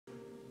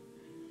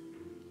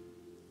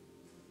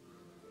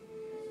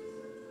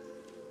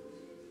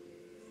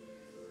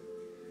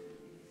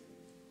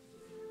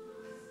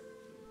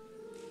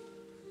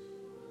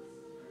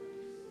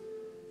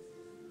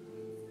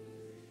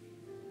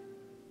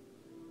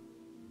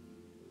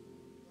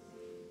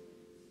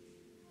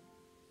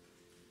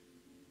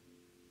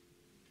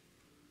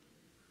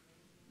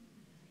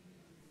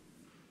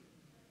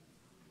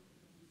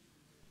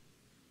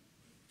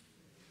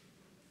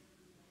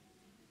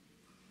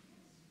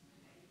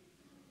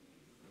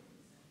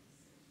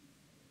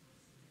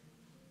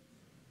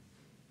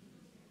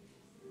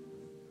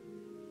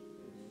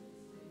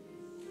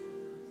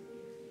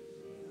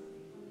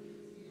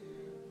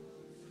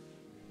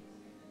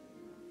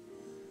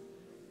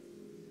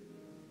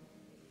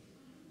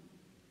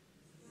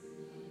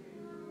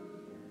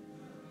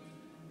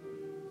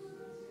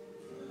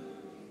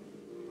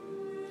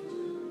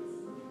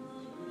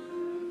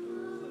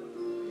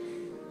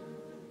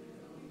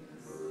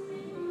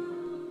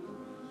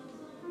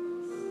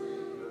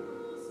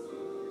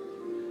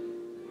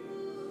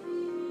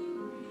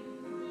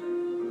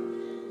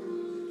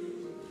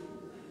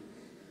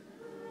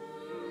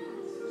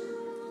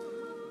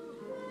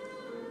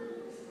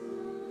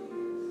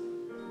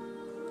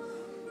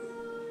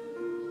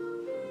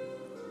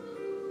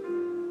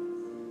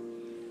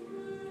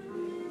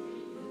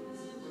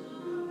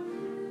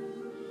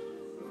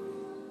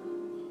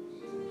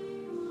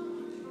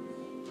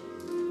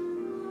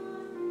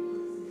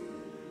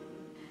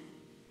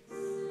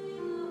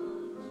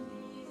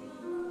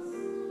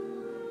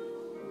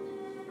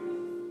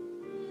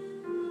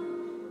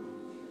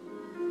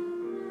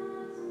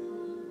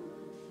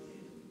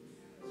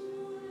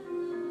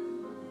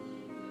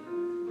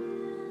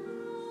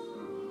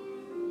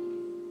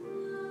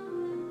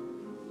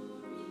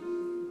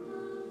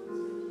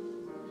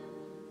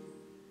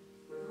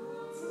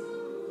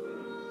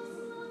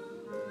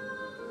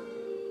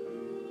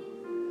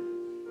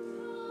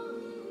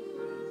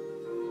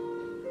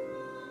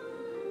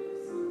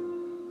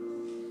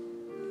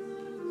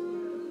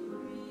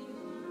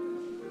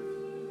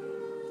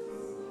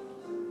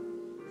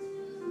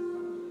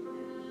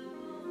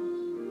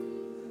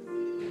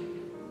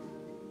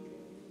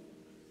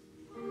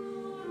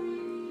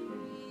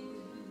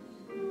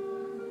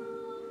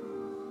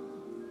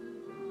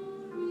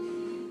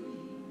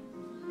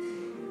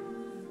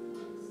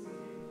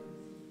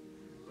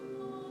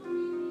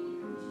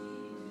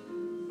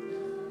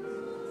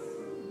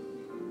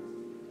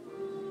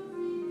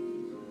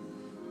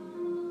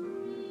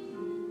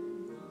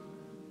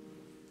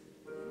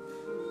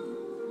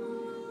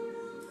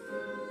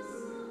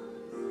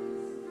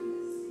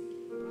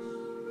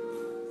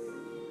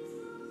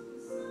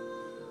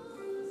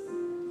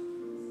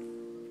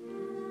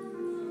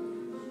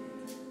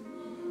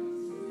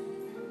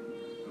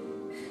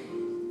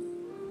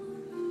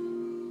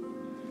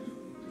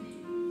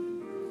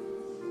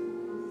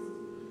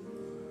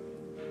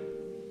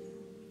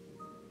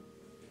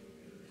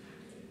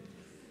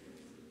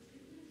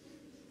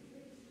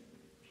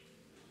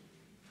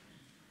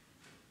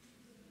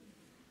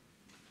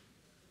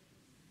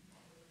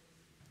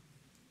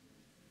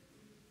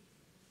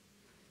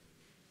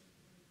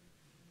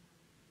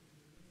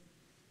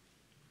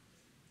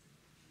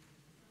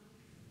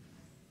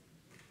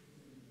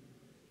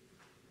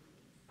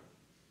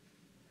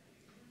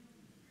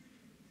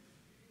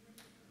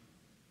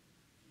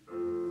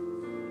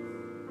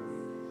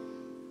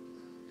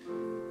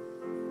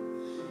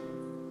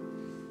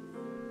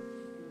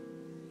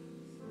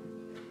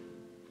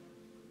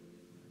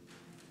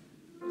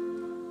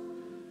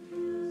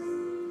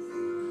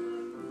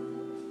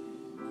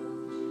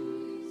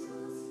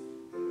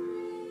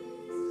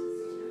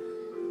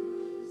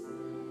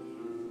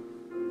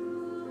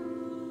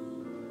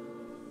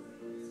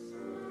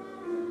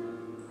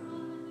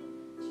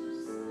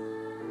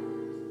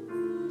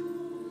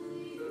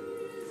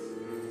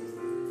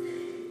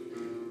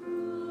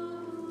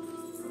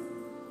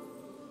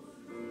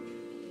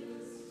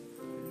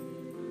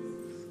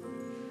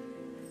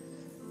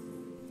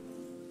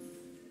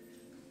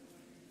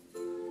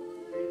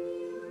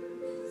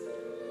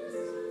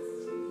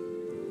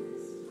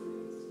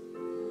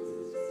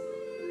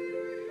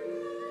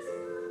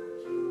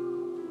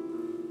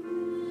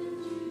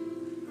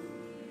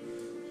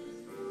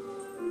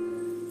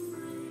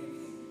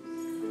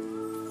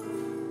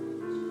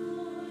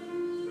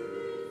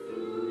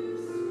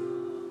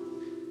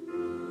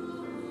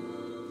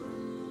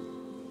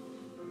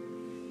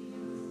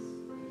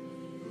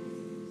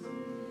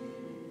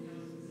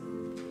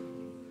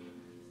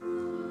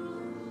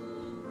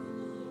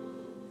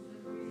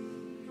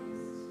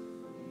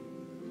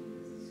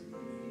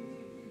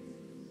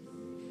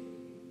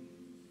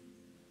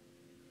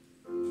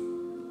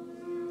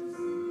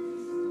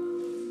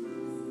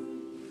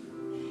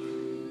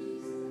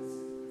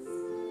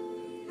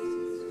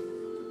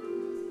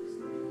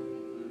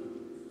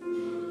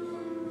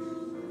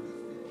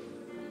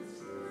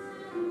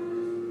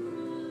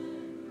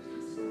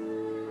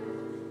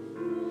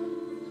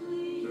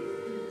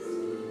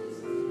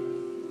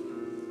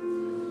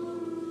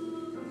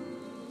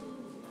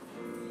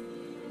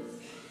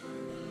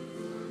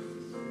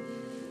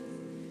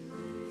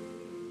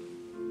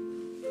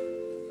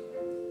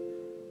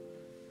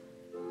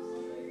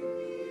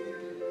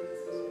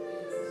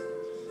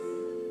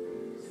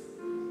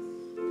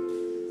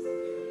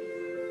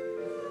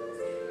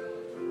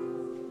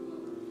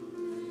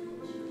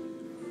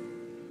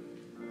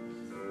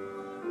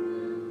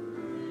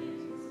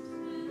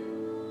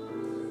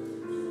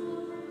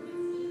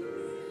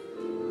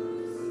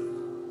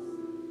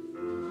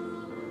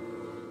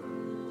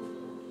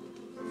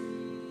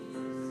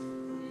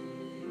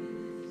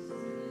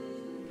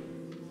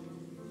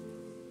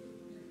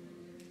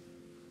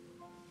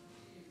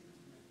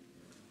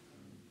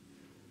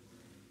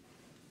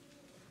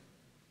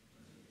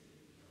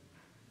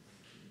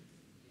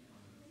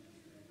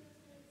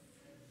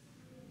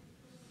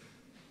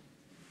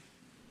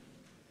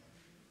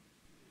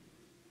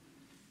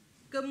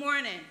Good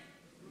morning.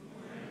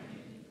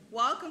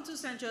 Welcome to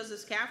St.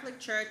 Joseph's Catholic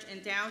Church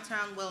in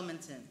downtown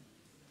Wilmington.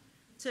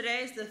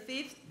 Today is the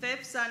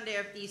fifth Sunday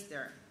of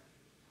Easter.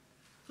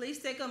 Please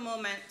take a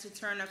moment to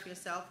turn off your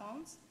cell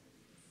phones.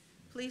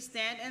 Please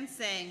stand and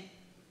sing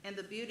 "In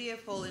the Beauty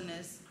of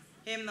Holiness,"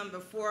 hymn number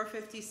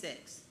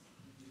 456.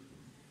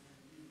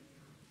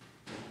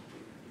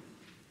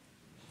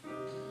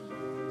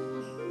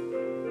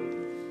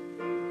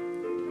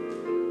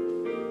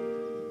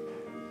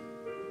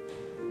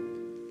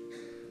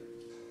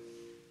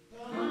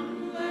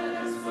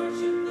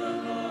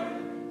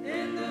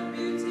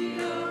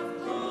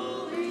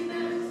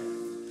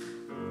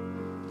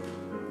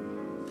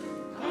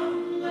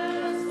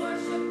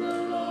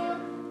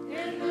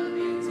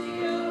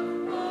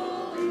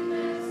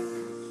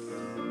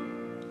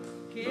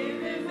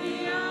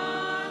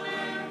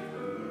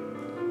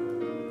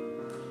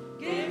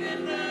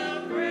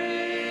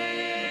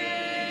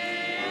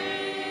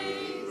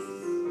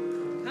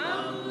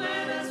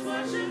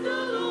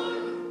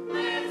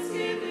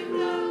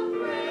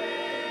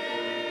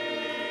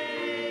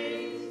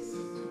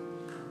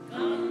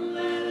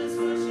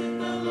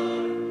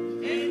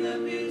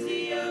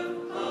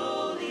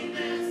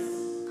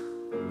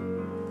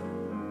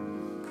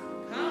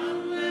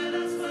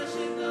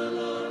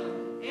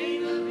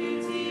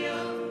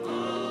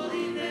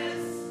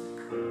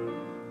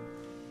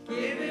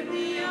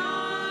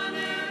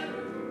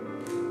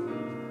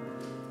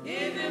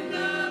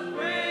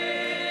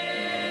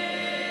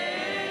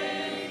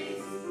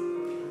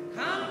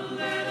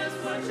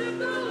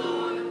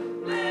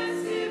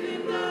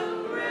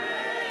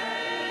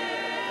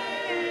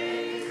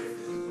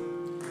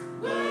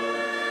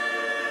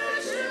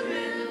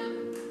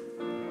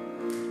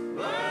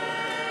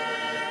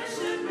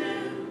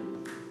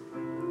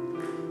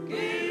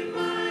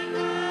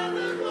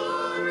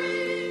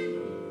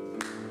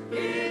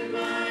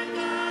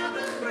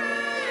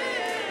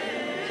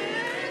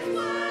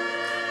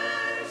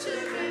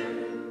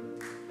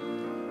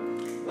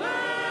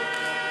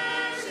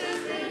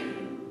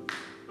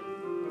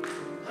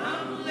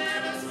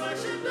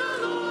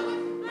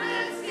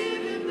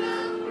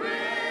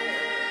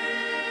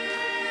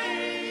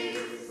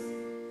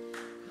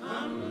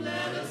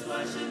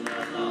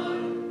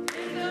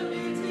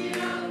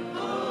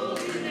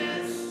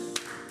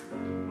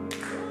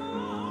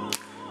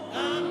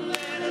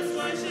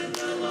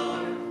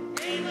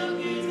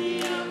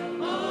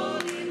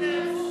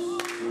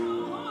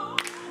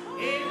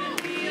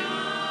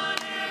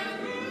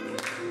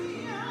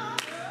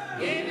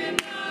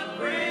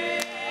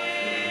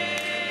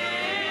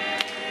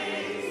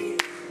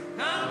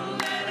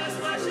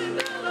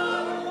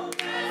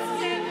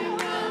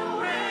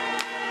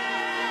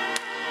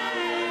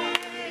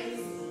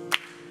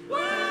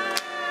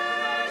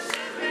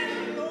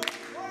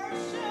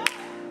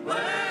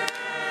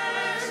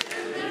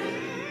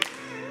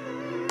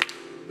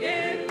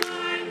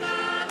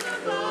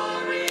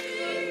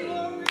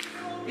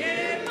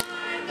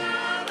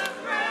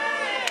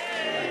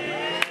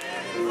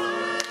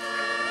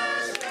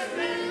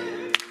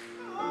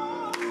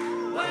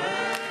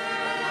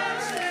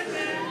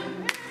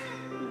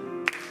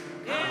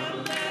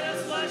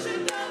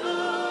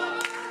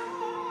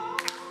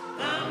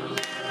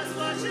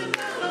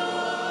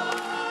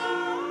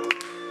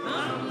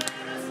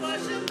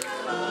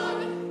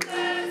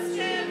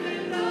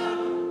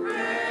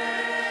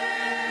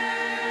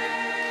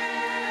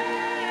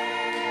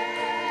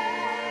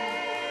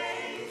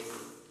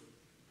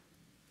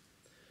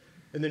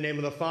 In the name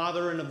of the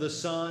Father, and of the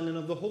Son, and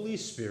of the Holy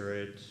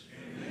Spirit.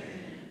 Amen.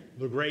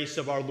 The grace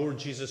of our Lord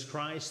Jesus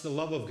Christ, the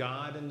love of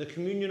God, and the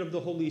communion of the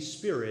Holy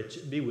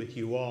Spirit be with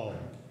you all.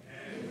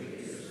 And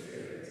with your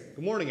spirit.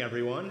 Good morning,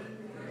 everyone. Good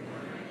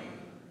morning.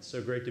 It's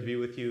so great to be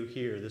with you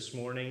here this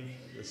morning.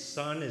 The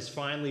sun is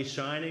finally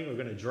shining. We're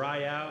going to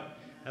dry out,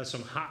 have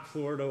some hot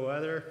Florida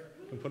weather.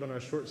 We can put on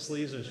our short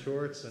sleeves and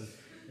shorts and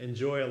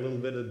enjoy a little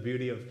bit of the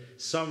beauty of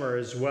summer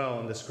as well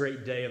on this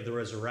great day of the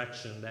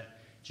resurrection that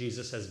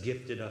Jesus has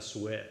gifted us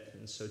with.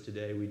 And so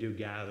today we do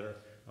gather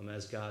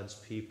as God's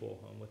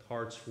people with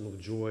hearts full of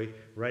joy,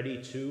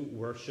 ready to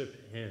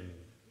worship Him.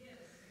 Yes.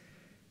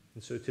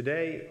 And so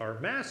today our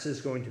Mass is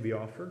going to be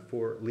offered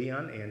for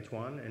Leon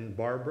Antoine and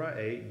Barbara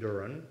A.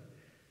 Duran.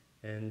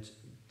 And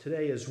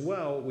today as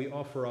well we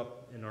offer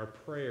up in our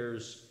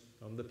prayers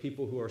the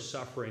people who are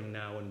suffering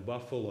now in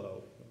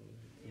Buffalo.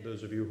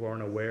 Those of you who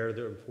aren't aware,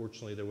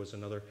 unfortunately there was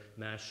another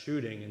mass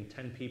shooting and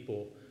 10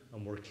 people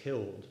were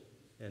killed.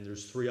 And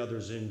there's 3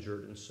 others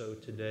injured. And so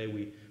today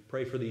we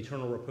pray for the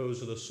eternal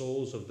repose of the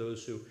souls of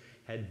those who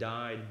had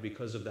died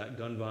because of that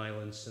gun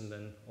violence. And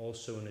then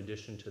also in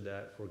addition to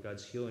that, for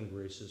God's healing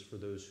graces for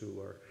those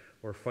who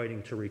are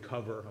fighting to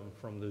recover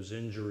from those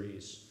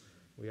injuries.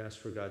 We ask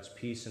for God's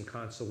peace and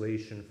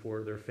consolation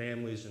for their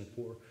families and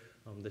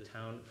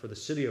for the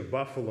city of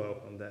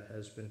Buffalo that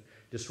has been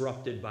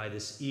disrupted by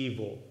this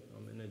evil.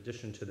 In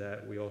addition to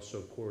that, we also,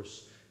 of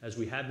course, as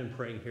we have been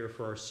praying here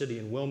for our city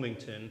in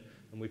Wilmington,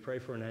 and we pray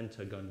for an end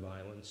to gun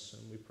violence,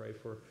 and we pray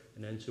for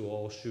an end to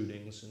all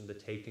shootings and the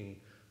taking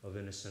of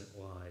innocent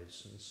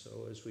lives. And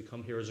so as we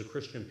come here as a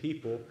Christian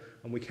people,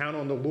 and we count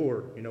on the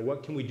Lord,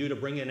 what can we do to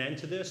bring an end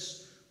to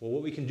this? Well,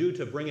 what we can do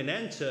to bring an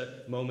end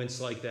to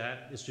moments like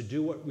that is to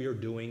do what we are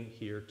doing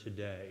here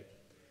today.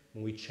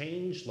 When we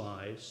change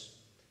lives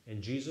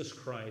and Jesus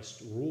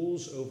Christ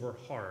rules over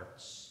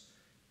hearts,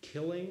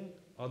 killing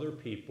other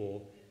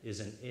people is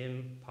an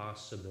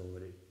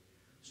impossibility.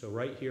 So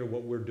right here,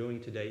 what we're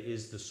doing today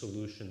is the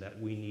solution that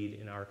we need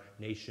and our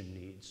nation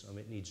needs.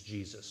 It needs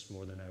Jesus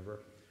more than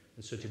ever.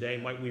 And so today,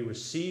 might we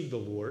receive the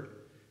Lord,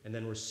 and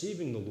then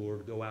receiving the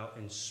Lord, go out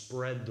and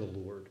spread the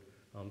Lord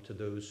to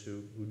those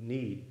who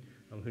need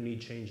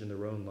change in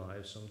their own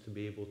lives, to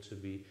be able to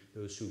be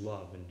those who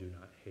love and do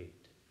not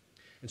hate.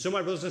 And so,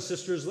 my brothers and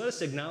sisters, let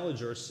us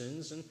acknowledge our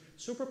sins and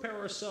so prepare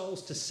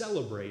ourselves to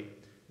celebrate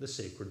the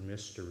sacred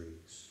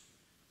mysteries.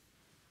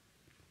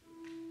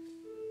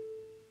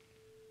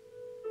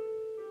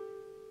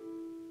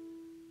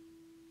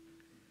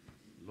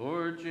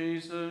 Lord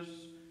Jesus,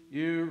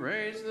 you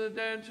raise the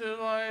dead to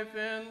life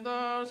in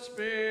the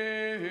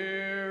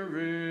Spirit.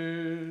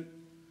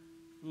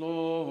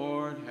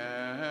 Lord,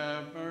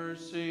 have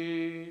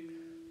mercy.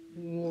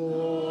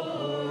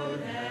 Lord,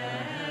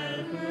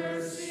 have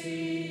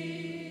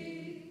mercy.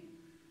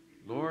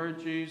 Lord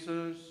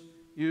Jesus,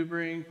 you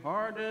bring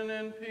pardon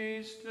and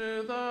peace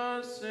to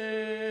the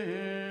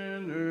sinner.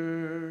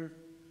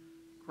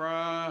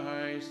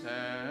 Christ,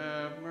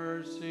 have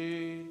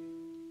mercy.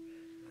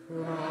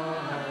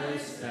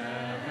 Christ,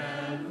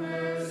 have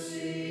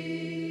mercy.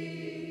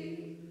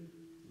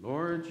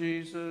 Lord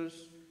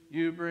Jesus,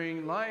 you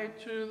bring light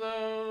to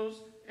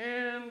those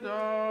in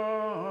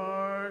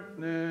darkness.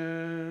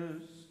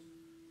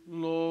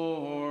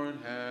 Lord,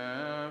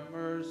 have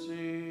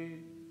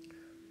mercy.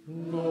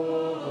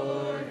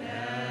 Lord,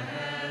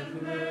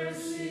 have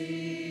mercy.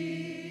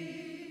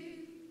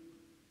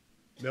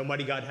 May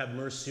Almighty God have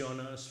mercy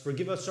on us,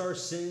 forgive us our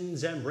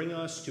sins, and bring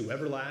us to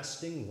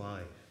everlasting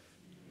life.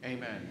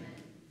 Amen.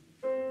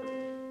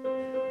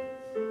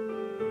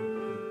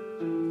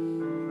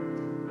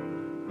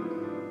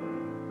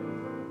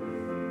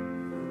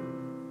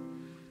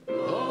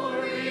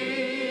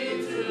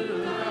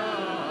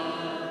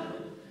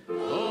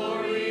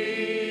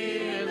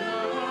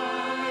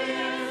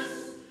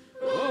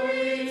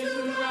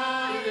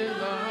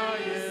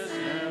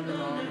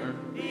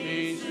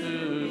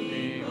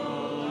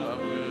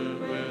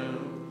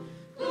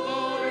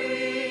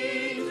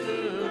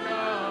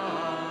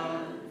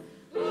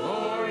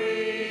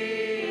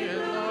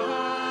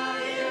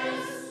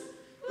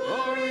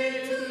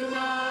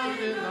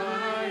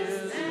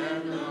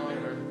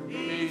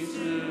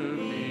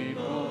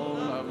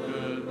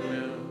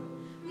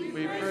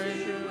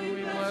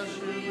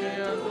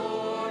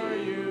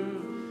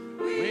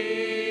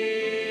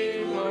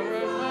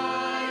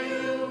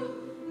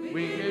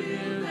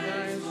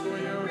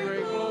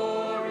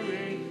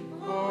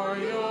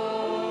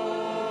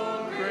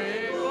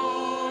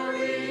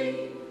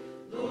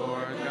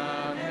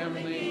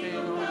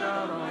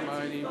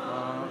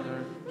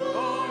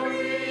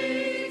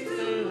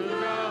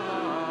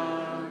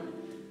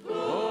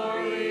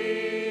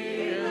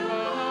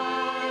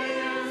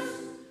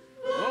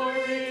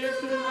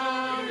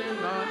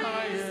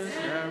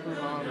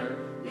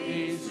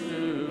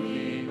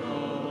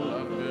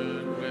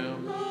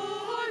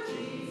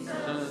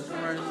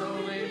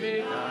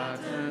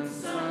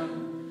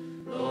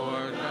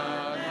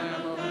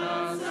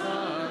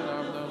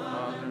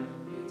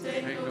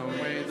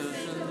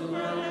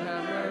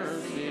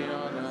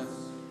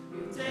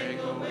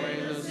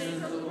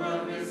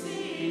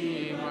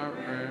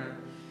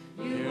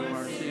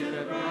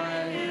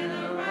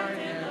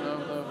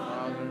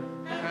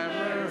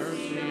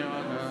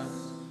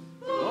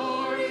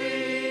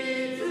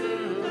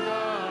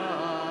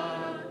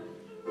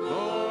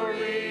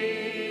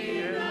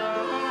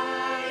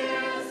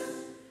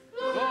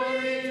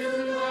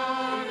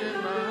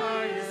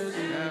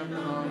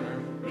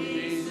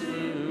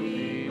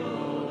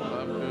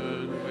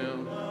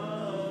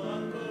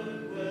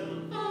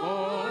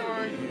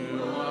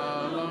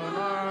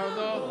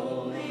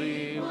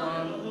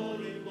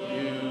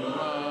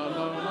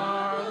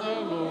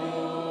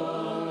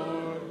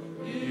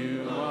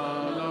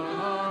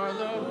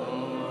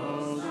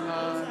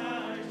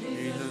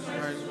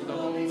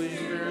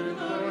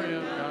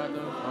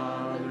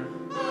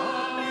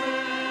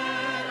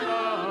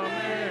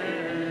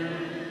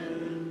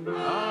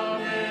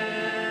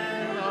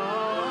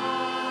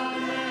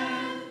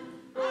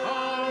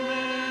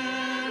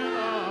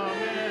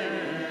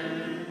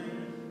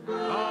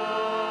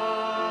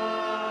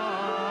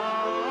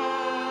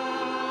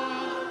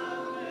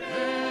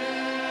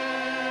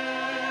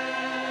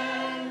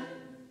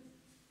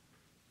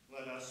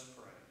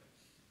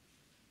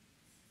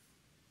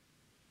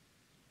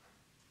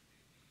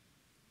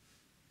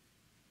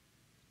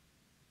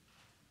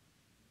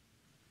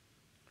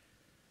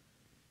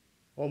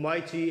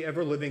 Almighty,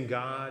 ever-living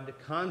God,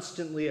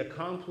 constantly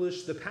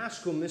accomplish the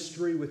paschal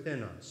mystery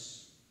within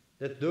us,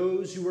 that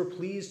those you were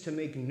pleased to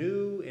make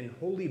new in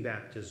holy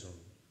baptism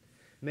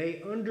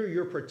may, under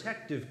your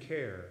protective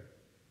care,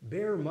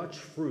 bear much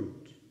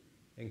fruit,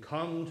 and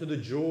come to the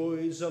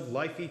joys of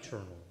life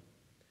eternal.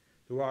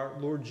 Through our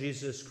Lord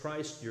Jesus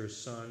Christ, your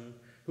Son,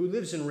 who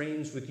lives and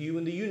reigns with you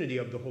in the unity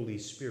of the Holy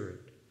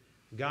Spirit,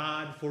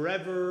 God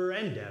forever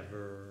and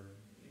ever.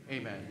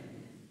 Amen.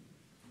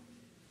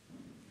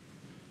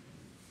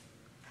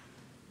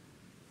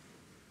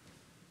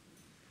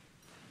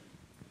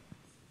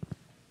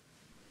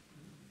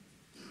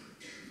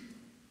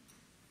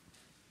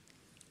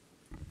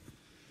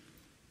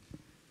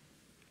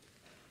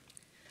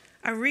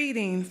 A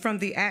reading from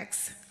the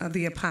Acts of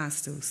the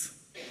Apostles.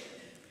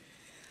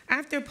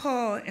 After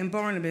Paul and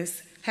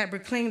Barnabas had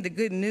proclaimed the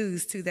good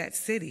news to that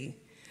city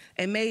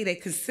and made a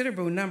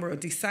considerable number of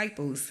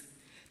disciples,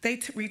 they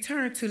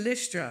returned to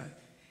Lystra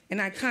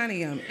and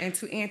Iconium and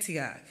to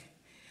Antioch.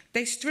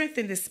 They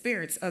strengthened the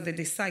spirits of the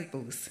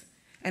disciples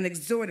and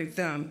exhorted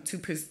them to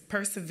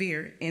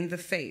persevere in the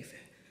faith,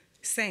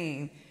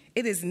 saying,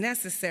 "It is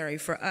necessary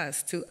for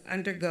us to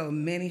undergo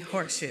many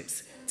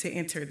hardships to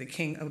enter the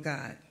kingdom of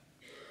God."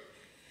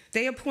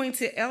 They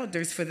appointed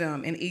elders for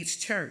them in each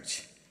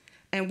church,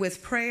 and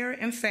with prayer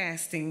and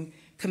fasting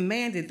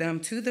commanded them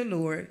to the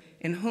Lord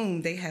in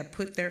whom they had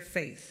put their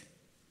faith.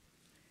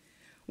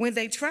 When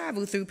they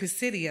traveled through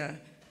Pisidia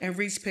and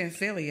reached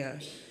Pamphylia,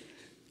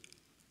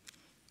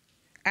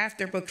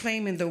 after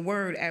proclaiming the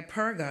word at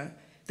Perga,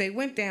 they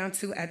went down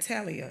to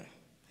Attalia.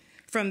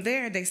 From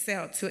there they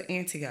sailed to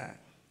Antioch,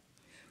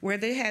 where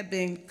they had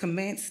been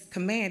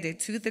commanded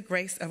to the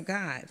grace of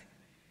God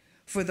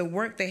for the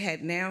work they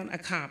had now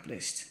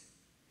accomplished.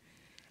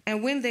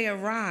 And when they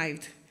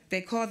arrived, they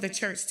called the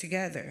church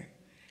together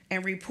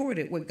and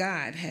reported what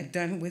God had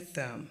done with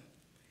them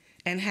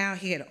and how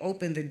he had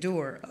opened the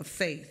door of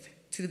faith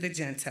to the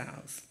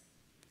Gentiles.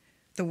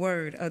 The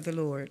word of the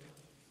Lord.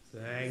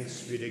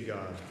 Thanks be to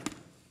God.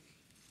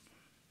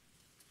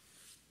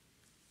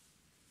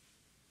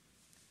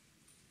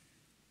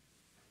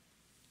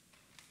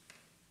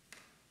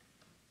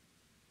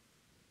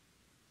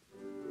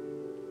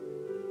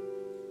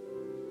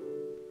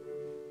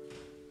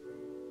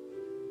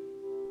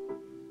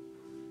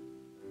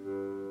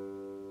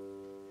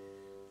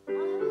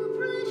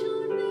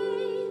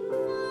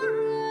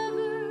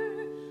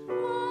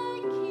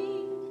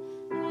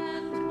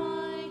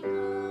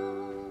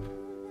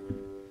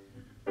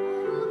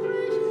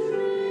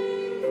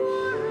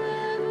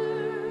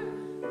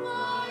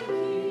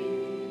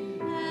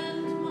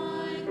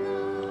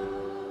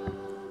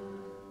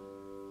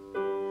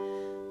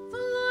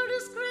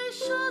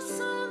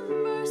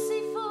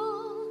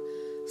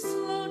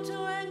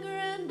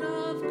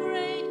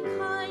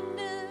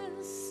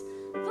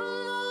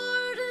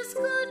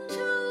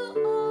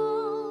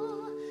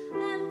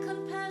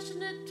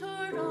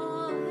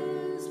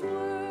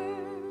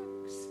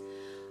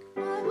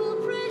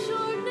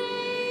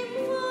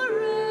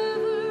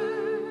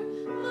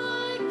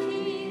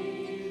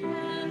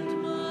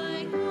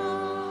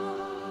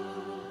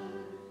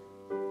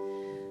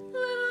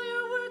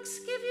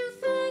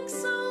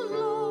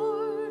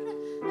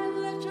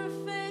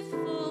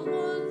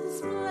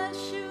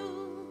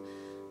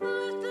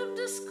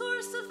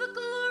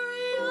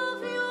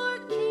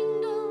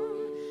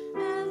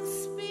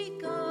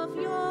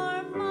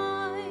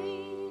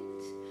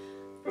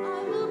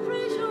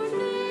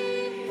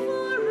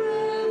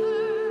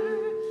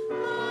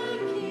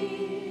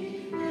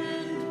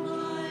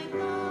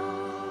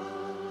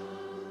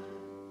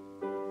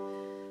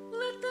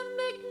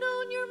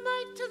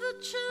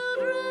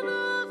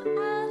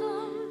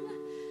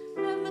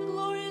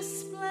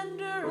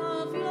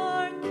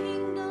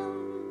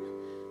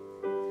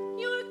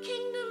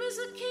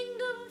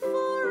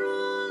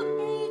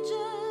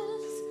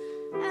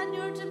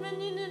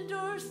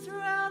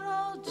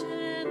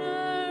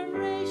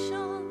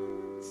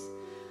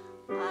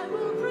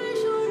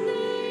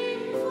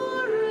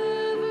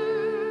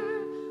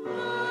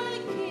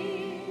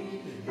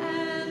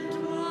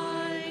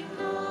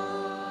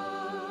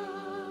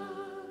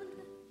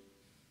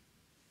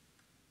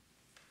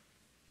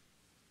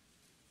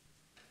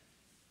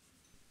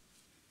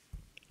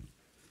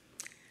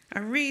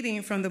 A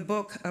reading from the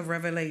book of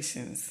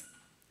Revelations.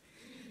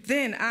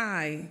 Then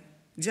I,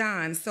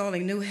 John, saw a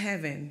new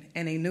heaven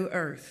and a new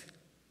earth.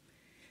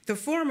 The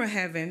former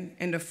heaven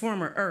and the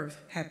former earth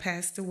had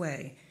passed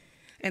away,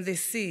 and the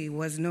sea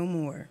was no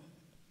more.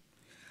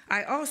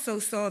 I also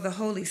saw the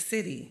holy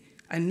city,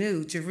 a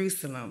new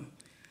Jerusalem,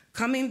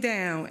 coming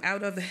down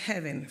out of the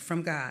heaven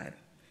from God,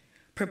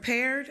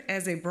 prepared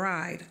as a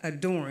bride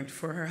adorned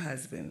for her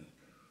husband.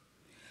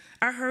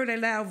 I heard a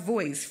loud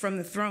voice from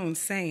the throne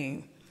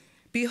saying,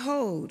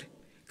 "Behold,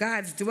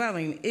 God's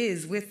dwelling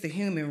is with the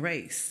human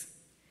race.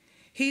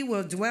 He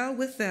will dwell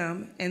with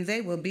them, and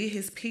they will be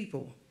his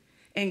people,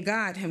 and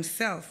God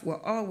himself will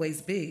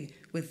always be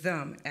with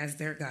them as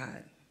their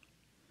God.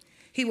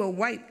 He will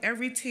wipe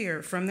every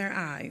tear from their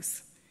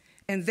eyes,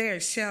 and there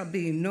shall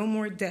be no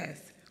more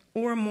death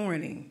or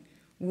mourning,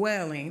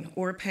 wailing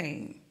or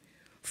pain,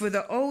 for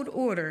the old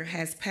order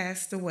has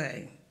passed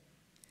away."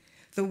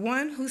 The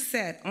one who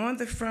sat on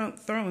the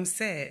throne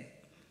said,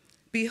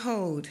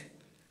 "Behold,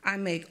 I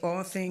make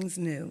all things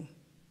new."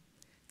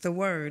 The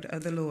word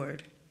of the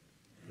Lord.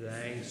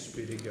 Thanks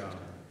be to God.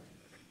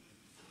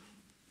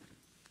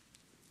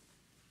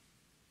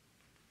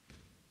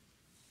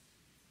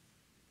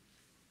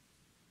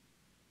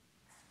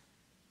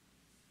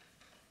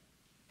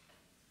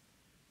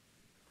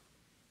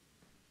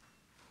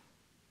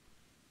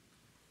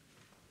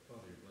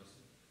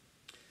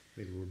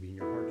 May the Lord be in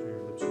your heart and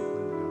your lips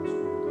proclaim the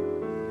gospel of God.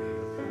 In the name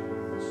of the Father,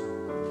 and the Son,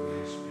 and the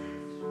Holy Spirit.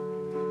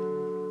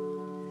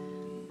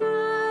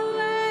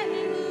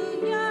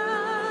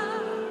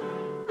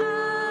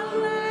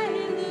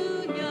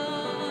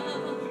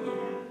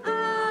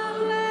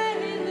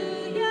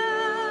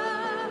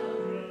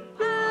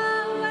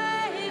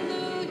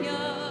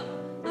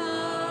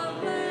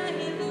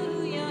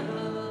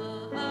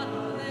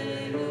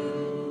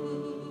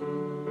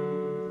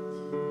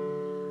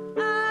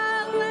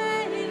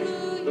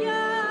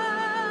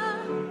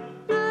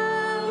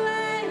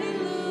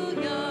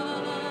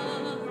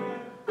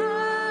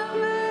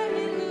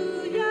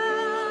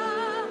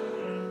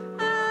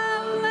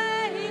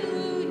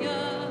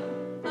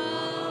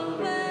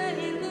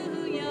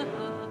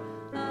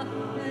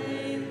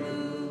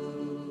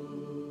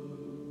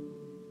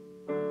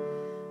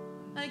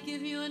 I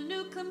give you a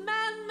new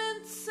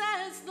commandment,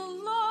 says the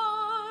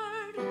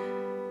Lord.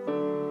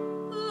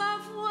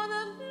 Love one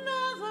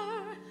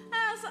another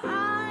as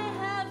I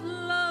have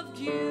loved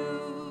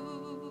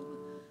you.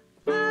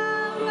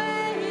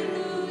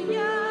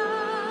 Alleluia.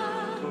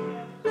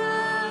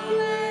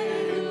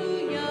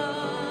 Alleluia.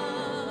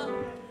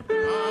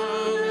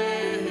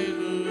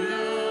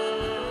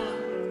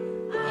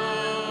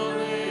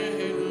 Alleluia.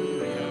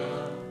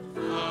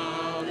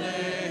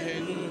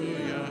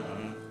 Alleluia.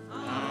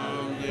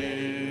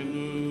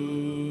 Alleluia.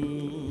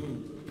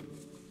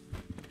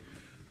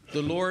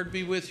 The Lord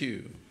be with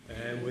you.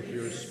 And with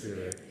your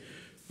spirit.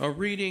 A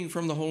reading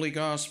from the Holy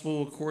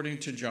Gospel according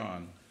to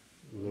John.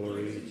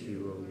 Glory to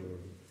you, O Lord.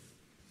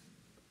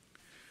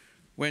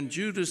 When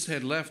Judas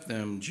had left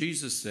them,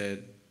 Jesus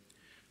said,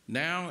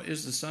 "Now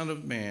is the Son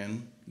of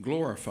Man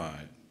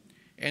glorified,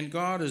 and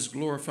God is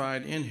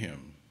glorified in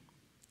him.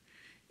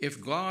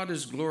 If God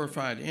is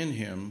glorified in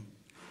him,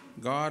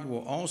 God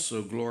will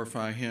also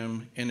glorify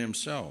him in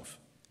himself,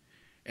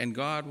 and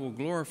God will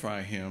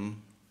glorify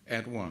him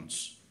at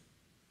once.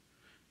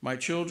 My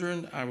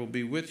children, I will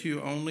be with you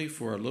only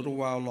for a little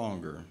while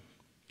longer.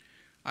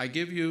 I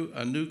give you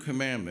a new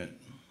commandment.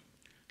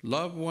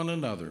 Love one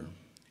another.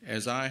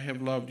 As I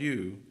have loved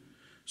you,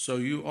 so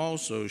you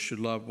also should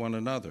love one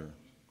another.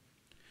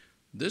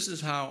 This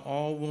is how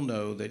all will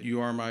know that you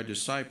are my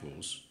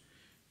disciples,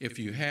 if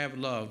you have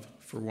love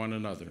for one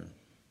another."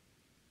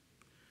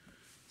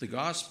 The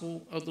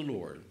Gospel of the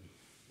Lord.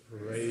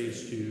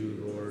 Praise to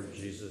you, Lord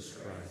Jesus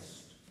Christ.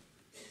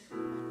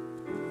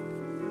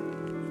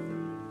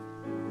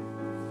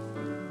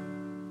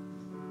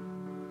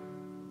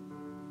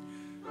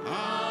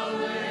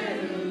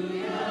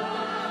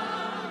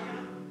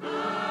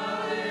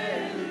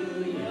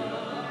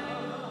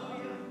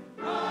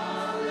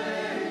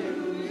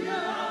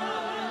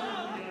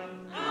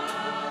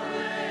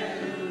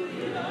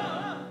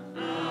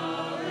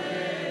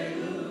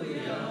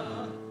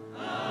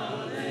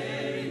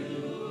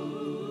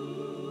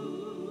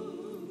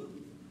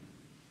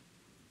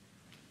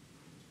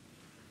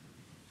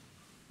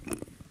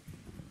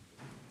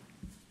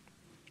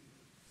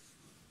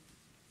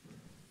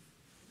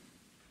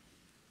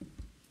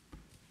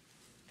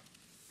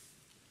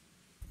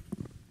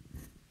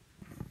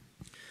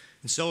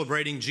 In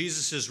celebrating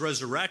Jesus'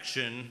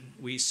 resurrection,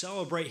 we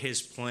celebrate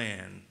his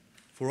plan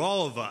for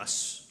all of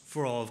us,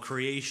 for all of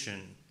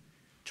creation,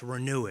 to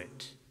renew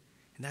it.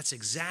 And that's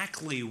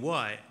exactly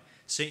what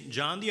St.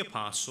 John the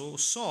Apostle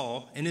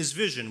saw in his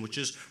vision, which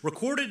is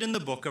recorded in the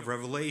book of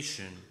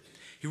Revelation.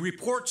 He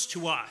reports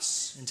to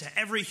us and to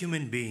every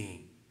human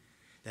being,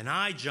 "Then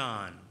I,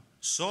 John,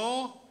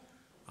 saw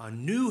a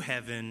new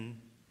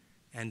heaven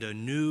and a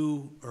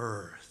new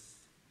earth.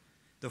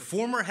 The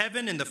former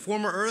heaven and the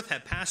former earth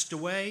had passed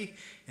away,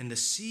 and the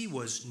sea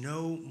was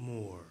no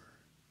more."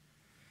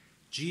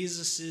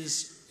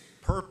 Jesus'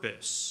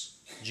 purpose,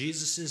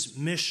 Jesus'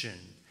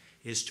 mission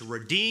is to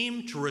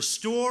redeem, to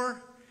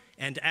restore,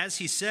 and as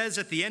he says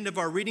at the end of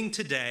our reading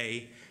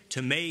today,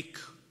 to make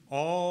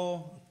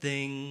all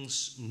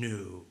things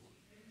new,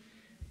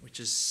 which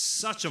is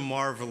such a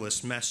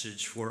marvelous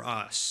message for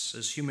us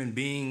as human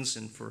beings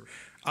and for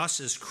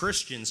us as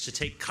Christians to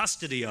take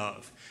custody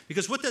of.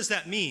 Because what does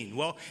that mean?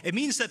 Well, it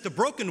means that the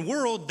broken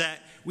world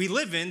that we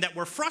live in, that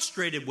we're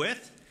frustrated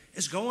with,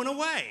 is going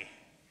away.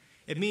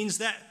 It means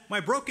that my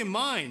broken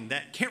mind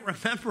that can't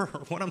remember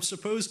what I'm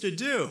supposed to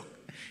do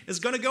is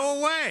going to go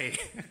away.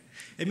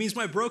 It means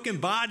my broken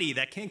body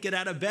that can't get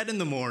out of bed in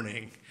the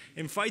morning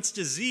and fights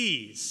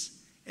disease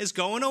is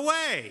going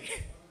away.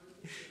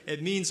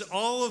 It means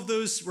all of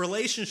those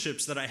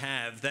relationships that I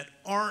have that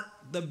aren't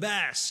the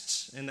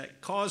best and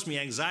that cause me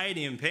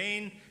anxiety and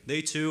pain,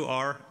 they too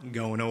are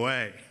going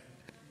away.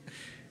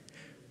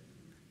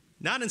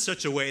 Not in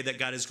such a way that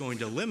God is going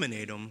to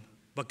eliminate them,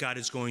 but God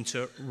is going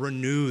to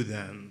renew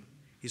them.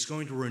 He's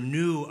going to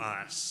renew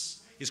us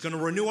He's going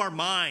to renew our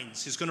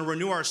minds. He's going to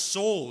renew our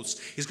souls.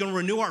 He's going to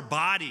renew our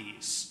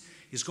bodies.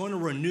 He's going to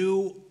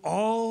renew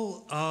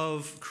all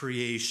of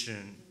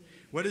creation.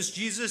 What does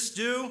Jesus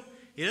do?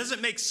 He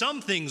doesn't make some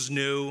things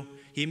new.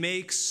 He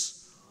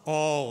makes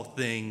all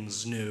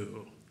things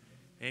new.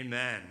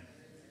 Amen.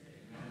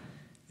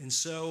 And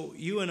so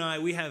you and I,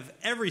 we have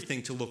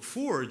everything to look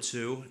forward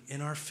to in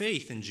our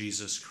faith in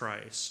Jesus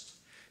Christ.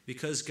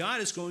 Because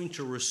God is going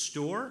to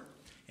restore,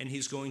 and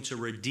he's going to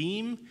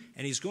redeem,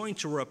 and he's going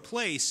to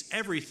replace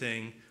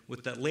everything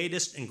with that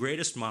latest and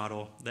greatest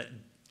model that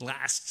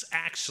lasts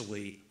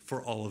actually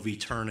for all of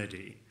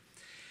eternity.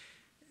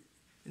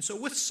 And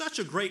so with such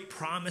a great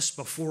promise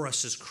before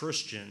us as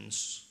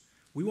Christians,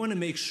 we want to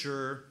make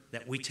sure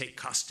that we take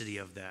custody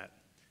of that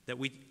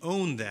we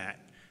own that,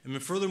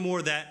 and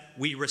furthermore, that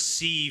we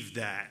receive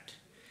that.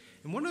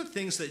 And one of the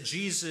things that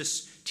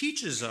Jesus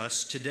teaches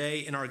us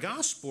today in our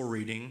gospel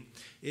reading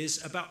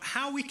is about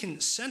how we can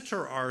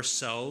center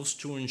ourselves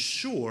to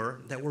ensure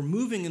that we're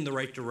moving in the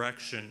right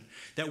direction,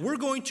 that we're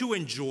going to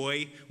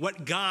enjoy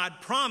what God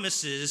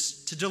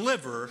promises to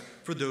deliver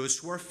for those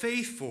who are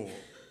faithful.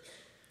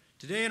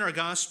 Today in our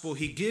gospel,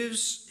 he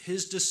gives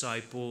his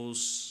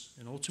disciples,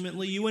 and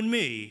ultimately you and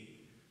me,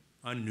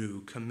 a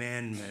new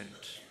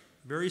commandment.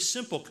 A very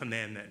simple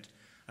commandment,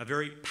 a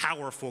very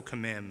powerful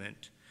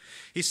commandment.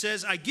 He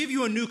says, I give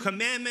you a new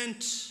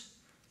commandment,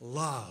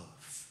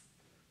 love.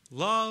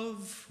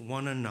 Love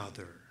one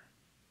another.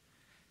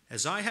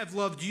 As I have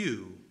loved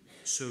you,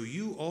 so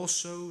you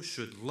also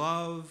should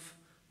love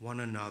one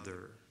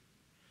another.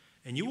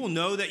 And you will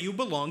know that you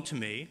belong to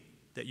me,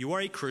 that you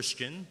are a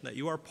Christian, that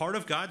you are part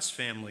of God's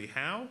family.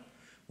 How?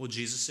 Well,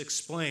 Jesus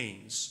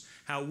explains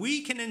how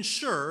we can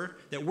ensure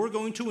that we're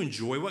going to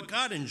enjoy what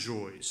God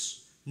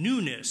enjoys.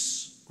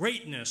 Newness,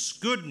 greatness,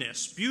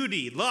 goodness,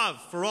 beauty,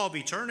 love for all of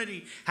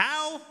eternity.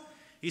 How?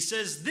 He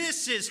says,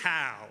 this is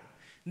how.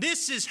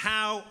 This is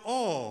how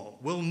all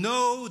will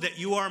know that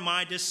you are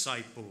my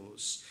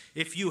disciples,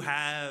 if you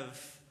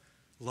have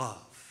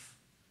love.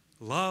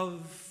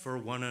 Love for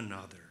one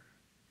another.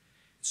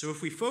 So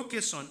if we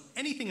focus on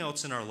anything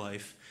else in our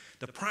life,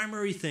 the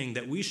primary thing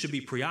that we should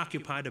be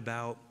preoccupied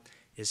about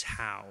is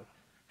how.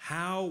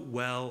 How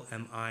well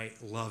am I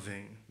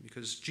loving?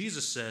 Because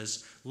Jesus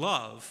says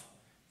love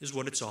is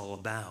what it's all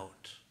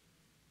about.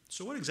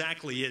 So what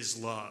exactly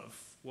is love?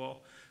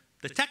 Well,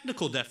 the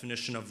technical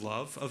definition of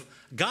love, of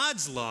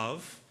God's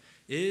love,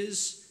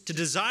 is to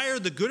desire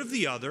the good of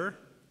the other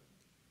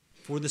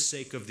for the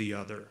sake of the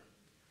other.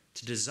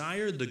 To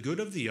desire the good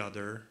of the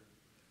other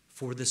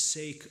for the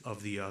sake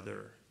of the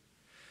other.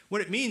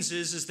 What it means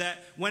is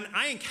that when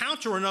I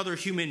encounter another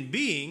human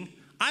being,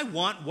 I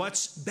want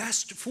what's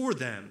best for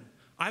them.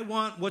 I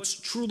want what's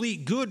truly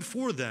good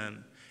for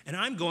them. And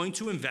I'm going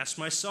to invest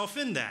myself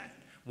in that.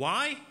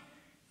 Why?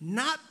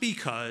 Not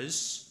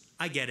because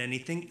I get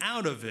anything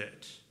out of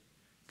it.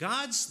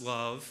 God's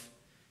love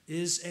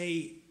is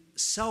a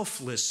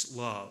selfless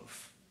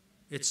love.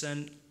 It's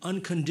an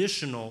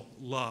unconditional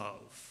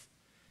love.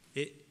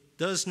 It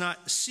does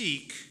not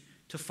seek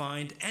to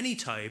find any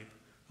type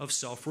of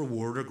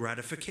self-reward or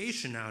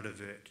gratification out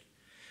of it.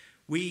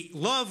 We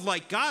love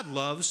like God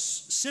loves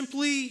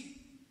simply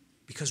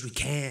because we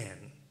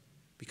can.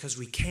 Because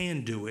we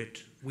can do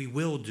it, we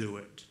will do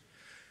it.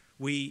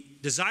 We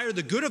desire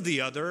the good of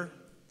the other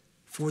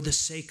for the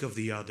sake of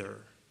the other.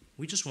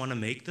 We just want to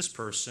make this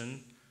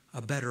person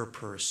a better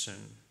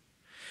person.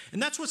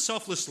 And that's what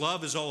selfless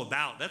love is all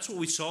about. That's what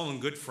we saw on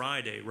Good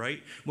Friday,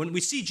 right? When we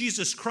see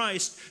Jesus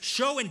Christ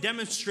show and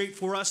demonstrate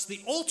for us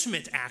the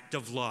ultimate act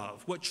of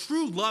love, what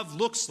true love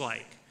looks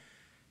like,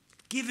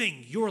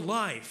 giving your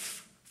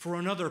life for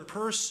another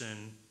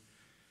person,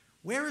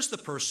 where is the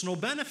personal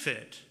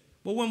benefit?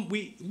 Well, when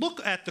we look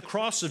at the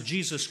cross of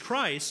Jesus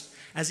Christ,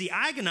 as he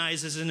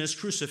agonizes in his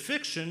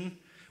crucifixion,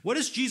 what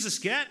does Jesus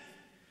get?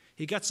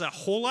 He gets a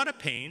whole lot of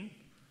pain,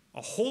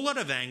 a whole lot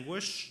of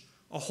anguish,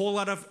 a whole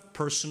lot of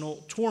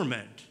personal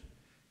torment.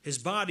 His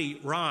body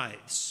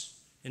writhes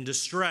in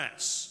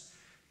distress.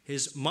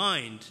 His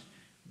mind,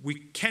 we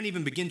can't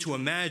even begin to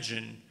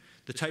imagine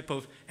the type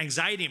of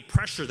anxiety and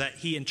pressure that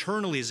he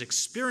internally is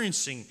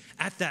experiencing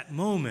at that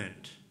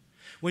moment.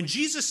 When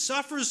Jesus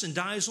suffers and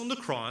dies on the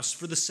cross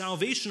for the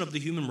salvation of the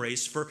human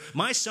race, for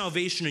my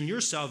salvation and your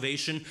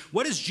salvation,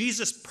 what does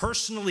Jesus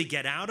personally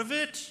get out of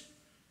it?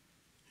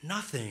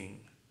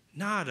 Nothing.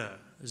 Nada.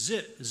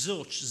 Zip.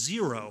 Zilch.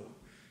 Zero.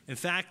 In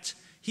fact,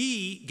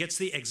 he gets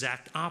the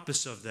exact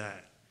opposite of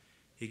that.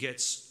 He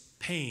gets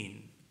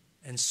pain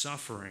and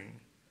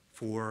suffering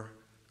for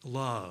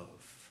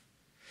love.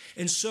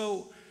 And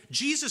so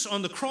Jesus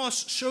on the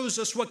cross shows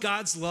us what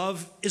God's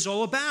love is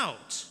all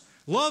about.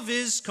 Love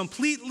is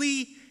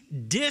completely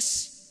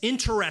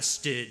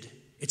disinterested.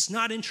 It's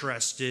not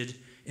interested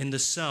in the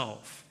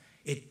self.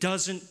 It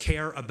doesn't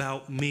care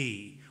about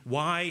me.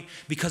 Why?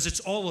 Because it's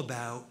all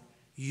about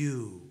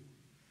you.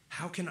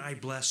 How can I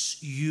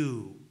bless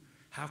you?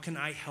 How can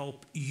I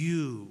help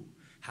you?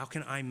 How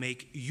can I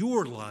make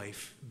your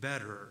life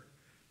better,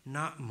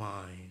 not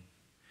mine?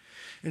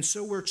 And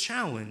so we're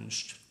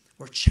challenged.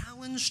 We're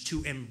challenged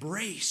to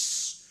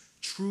embrace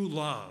true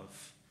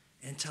love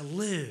and to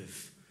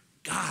live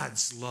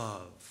God's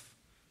love,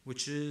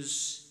 which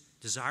is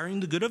desiring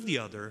the good of the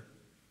other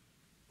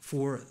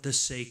for the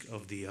sake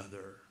of the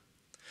other,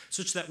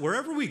 such that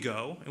wherever we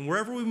go and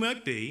wherever we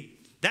might be,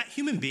 that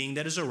human being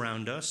that is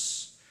around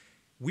us,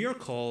 we are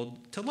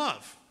called to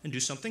love and do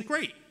something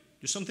great,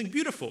 do something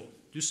beautiful,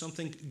 do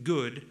something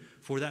good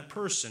for that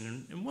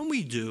person. And when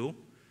we do,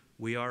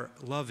 we are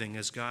loving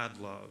as God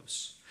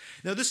loves.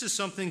 Now, this is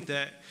something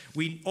that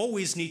we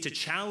always need to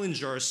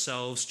challenge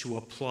ourselves to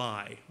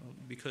apply,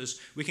 because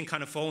we can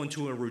kind of fall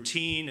into a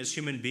routine as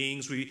human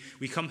beings. We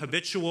become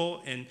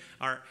habitual in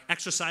our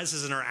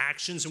exercises and our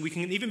actions, and we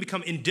can even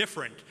become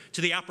indifferent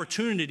to the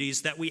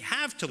opportunities that we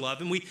have to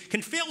love, and we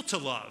can fail to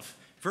love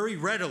very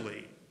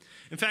readily.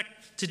 In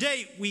fact,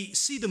 today we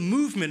see the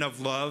movement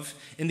of love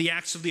in the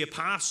Acts of the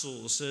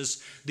Apostles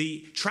as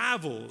the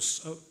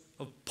travels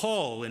of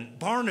Paul and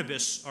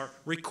Barnabas are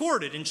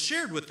recorded and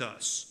shared with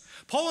us.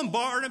 Paul and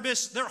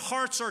Barnabas, their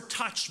hearts are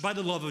touched by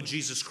the love of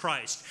Jesus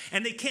Christ,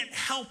 and they can't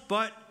help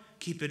but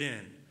keep it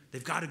in.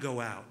 They've got to go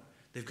out.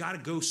 They've got to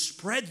go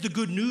spread the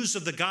good news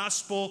of the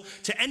gospel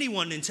to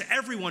anyone and to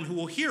everyone who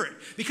will hear it,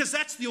 because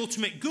that's the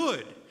ultimate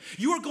good.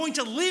 You are going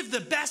to live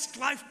the best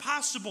life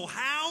possible.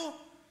 How?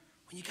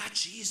 When you got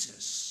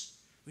Jesus.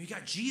 When you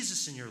got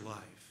Jesus in your life.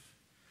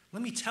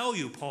 Let me tell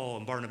you, Paul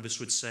and Barnabas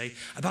would say,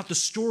 about the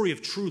story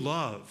of true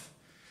love.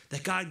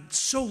 That God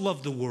so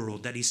loved the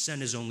world that he sent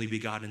his only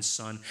begotten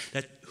Son,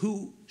 that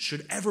who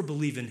should ever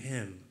believe in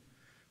him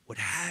would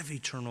have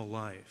eternal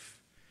life.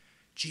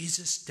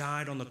 Jesus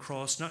died on the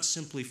cross not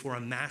simply for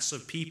a mass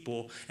of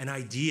people, an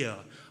idea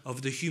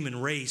of the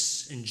human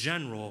race in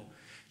general.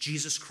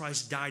 Jesus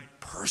Christ died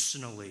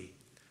personally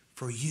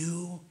for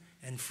you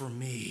and for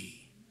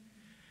me.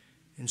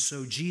 And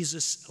so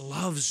Jesus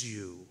loves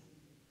you.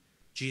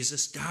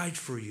 Jesus died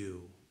for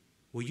you.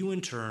 Will you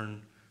in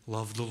turn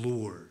love the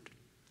Lord?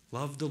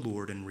 Love the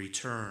Lord in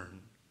return.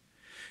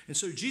 And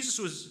so Jesus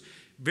was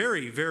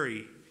very,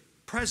 very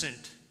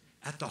present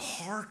at the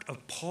heart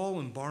of Paul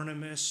and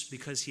Barnabas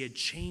because he had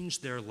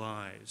changed their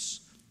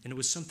lives. And it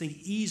was something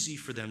easy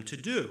for them to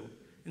do.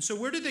 And so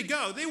where did they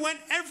go? They went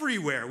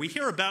everywhere. We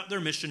hear about their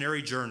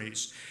missionary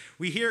journeys.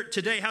 We hear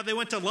today how they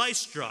went to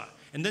Lystra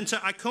and then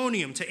to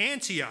Iconium, to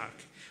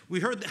Antioch. We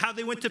heard how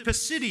they went to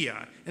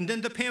Pisidia and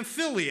then to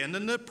Pamphylia and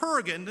then to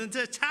Perga and then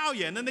to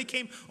Italia. And then they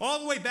came all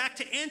the way back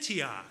to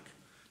Antioch.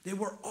 They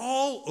were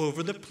all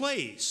over the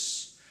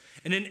place.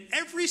 And in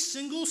every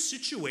single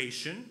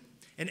situation,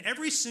 in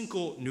every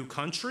single new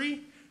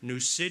country, new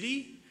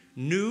city,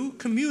 new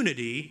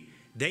community,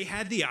 they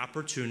had the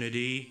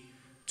opportunity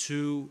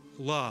to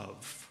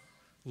love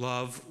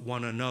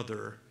one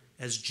another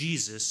as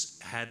Jesus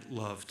had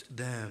loved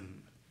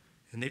them.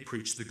 And they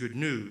preached the good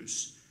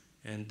news.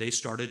 And they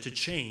started to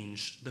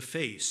change the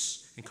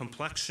face and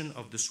complexion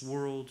of this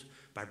world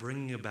by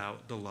bringing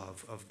about the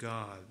love of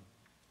God.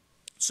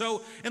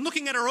 So, in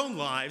looking at our own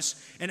lives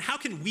and how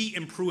can we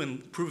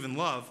improve in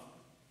love,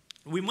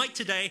 we might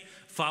today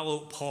follow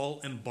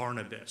Paul and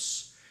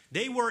Barnabas.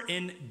 They were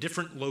in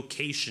different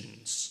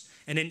locations,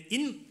 and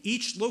in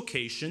each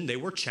location, they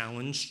were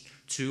challenged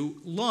to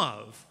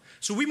love.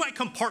 So we might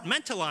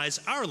compartmentalize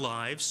our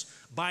lives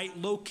by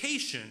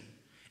location,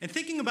 and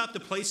thinking about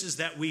the places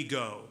that we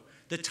go,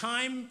 the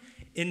time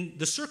in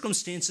the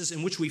circumstances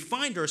in which we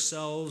find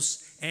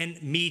ourselves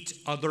and meet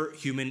other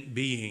human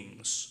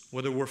beings.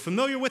 Whether we're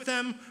familiar with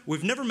them,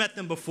 we've never met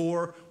them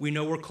before, we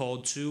know we're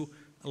called to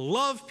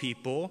love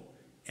people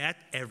at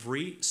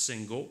every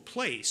single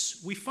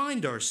place we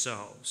find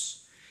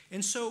ourselves.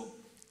 And so,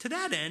 to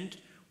that end,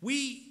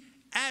 we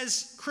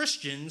as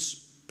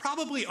Christians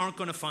probably aren't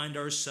going to find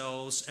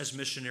ourselves as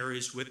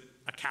missionaries with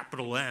a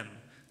capital M,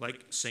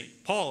 like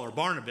St. Paul or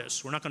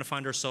Barnabas. We're not going to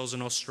find ourselves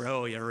in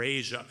Australia or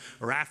Asia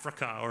or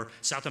Africa or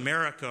South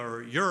America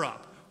or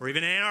Europe or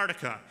even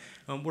Antarctica.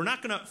 We're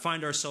not going to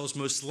find ourselves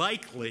most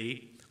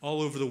likely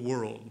all over the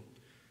world.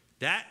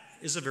 That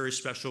is a very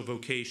special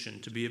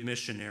vocation, to be a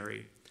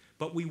missionary.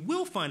 But we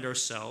will find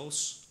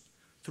ourselves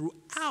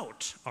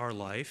throughout our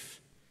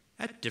life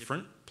at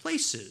different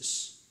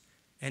places.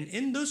 And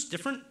in those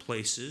different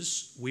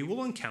places, we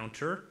will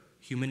encounter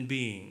human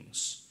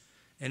beings.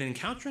 And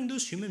encountering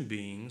those human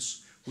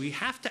beings, we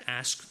have to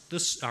ask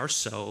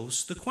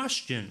ourselves the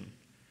question,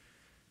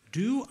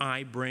 do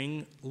I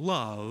bring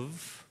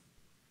love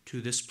to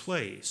this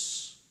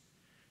place?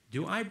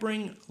 Do I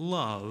bring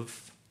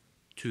love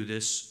to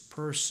this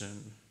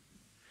person?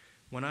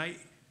 When I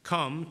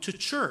come to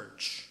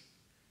church,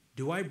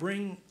 do I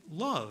bring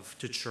love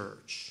to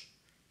church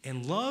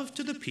and love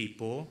to the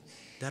people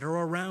that are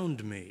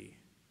around me?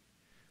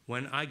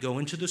 When I go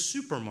into the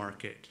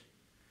supermarket,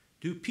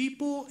 do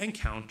people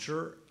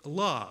encounter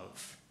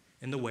love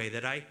in the way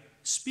that I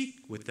speak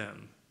with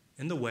them,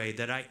 in the way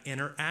that I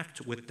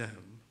interact with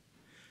them?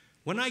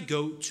 When I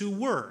go to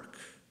work,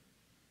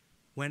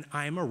 when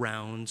I'm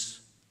around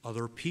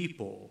other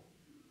people,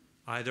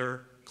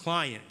 either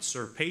clients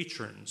or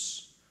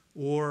patrons,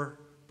 or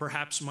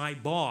perhaps my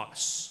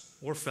boss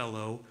or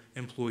fellow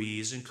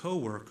employees and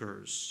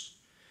coworkers,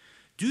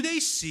 do they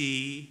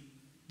see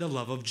the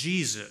love of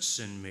Jesus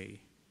in me?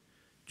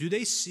 Do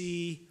they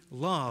see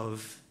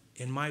love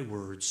in my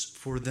words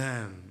for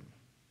them?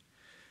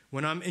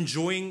 When I'm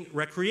enjoying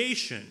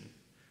recreation,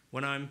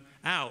 when I'm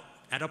out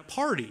at a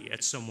party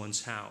at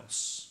someone's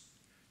house,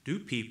 do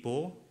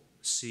people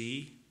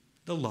see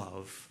the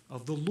love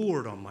of the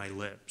Lord on my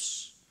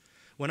lips?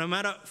 When I'm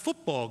at a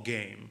football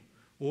game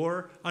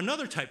or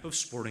another type of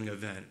sporting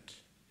event,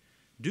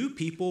 do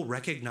people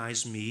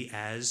recognize me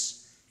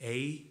as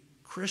a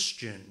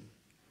Christian,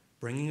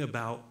 bringing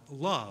about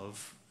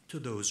love to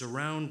those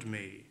around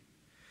me?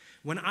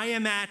 When I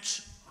am at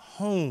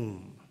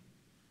home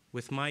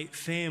with my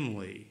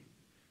family,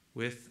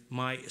 with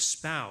my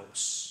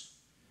spouse,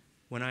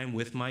 when I'm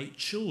with my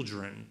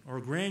children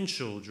or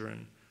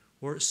grandchildren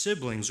or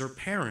siblings or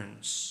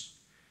parents,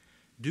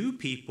 do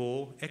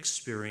people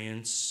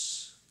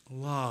experience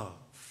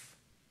love?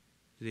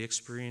 Do they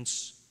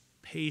experience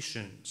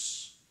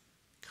patience,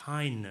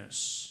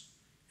 kindness,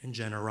 and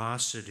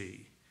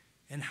generosity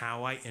in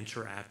how I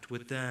interact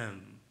with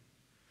them?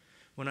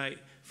 When I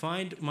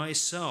find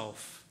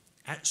myself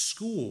at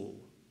school,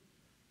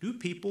 do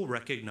people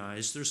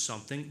recognize there's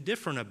something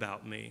different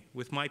about me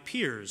with my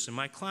peers and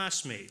my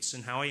classmates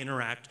and how I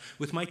interact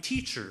with my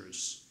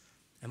teachers?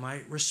 Am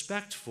I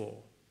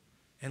respectful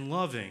and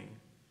loving,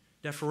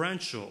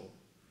 deferential?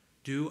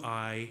 Do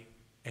I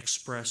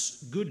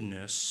express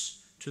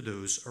goodness to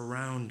those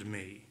around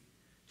me?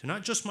 To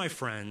not just my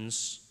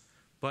friends,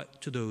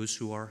 but to those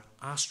who are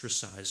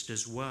ostracized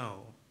as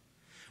well.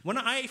 When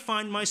I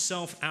find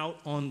myself out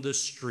on the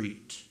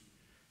street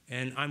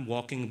and I'm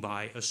walking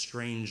by a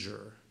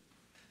stranger,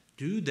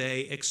 do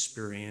they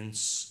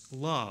experience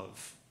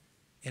love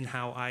in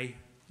how I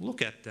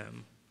look at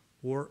them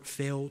or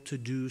fail to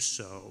do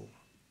so?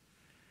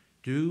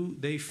 Do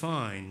they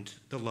find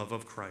the love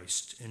of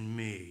Christ in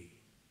me?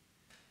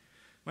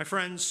 My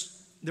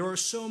friends, there are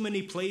so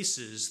many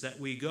places that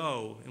we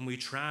go and we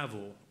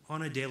travel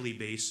on a daily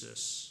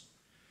basis.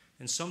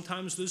 And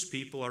sometimes those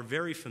people are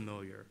very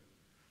familiar.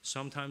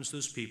 Sometimes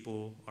those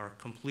people are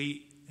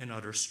complete and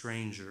utter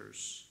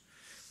strangers.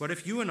 But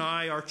if you and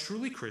I are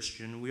truly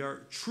Christian, we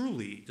are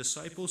truly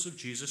disciples of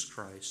Jesus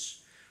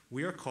Christ,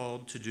 we are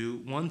called to do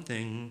one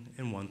thing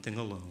and one thing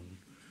alone.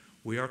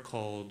 We are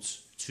called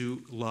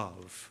to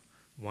love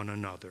one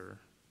another.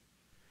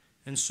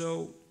 And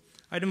so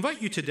I'd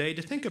invite you today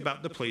to think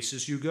about the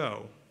places you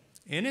go.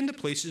 And in the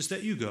places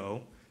that you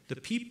go, the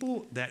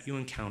people that you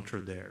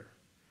encounter there.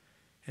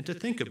 And to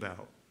think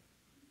about,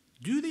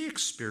 do they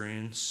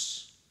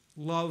experience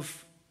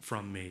love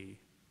from me?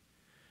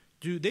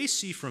 Do they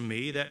see from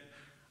me that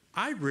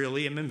I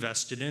really am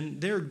invested in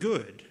their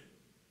good,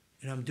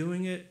 and I'm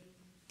doing it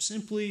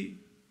simply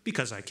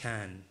because I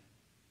can,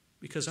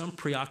 because I'm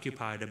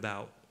preoccupied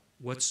about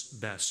what's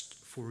best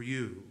for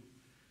you?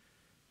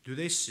 Do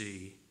they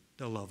see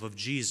the love of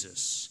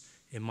Jesus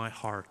in my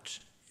heart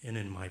and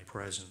in my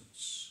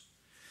presence?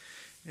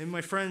 And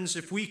my friends,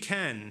 if we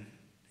can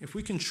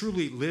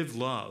truly live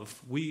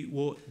love, we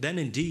will then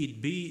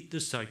indeed be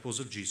disciples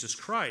of Jesus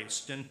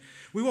Christ. And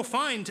we will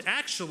find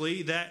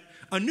actually that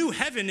a new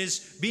heaven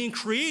is being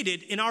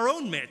created in our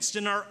own midst,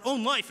 in our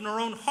own life, in our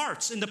own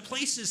hearts, in the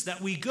places that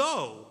we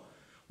go.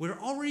 We're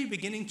already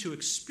beginning to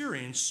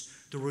experience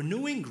the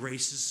renewing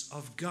graces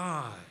of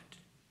God.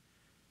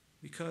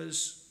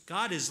 Because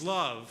God is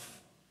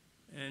love,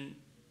 and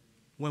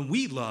when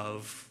we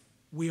love,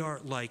 we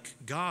are like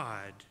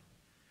God.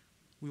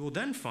 We will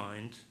then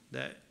find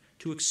that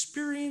to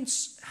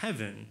experience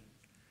heaven,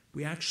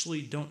 we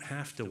actually don't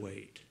have to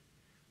wait.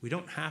 We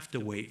don't have to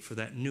wait for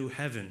that new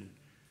heaven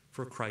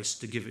for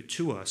Christ to give it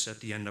to us at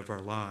the end of our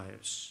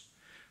lives.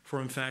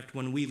 For in fact,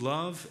 when we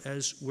love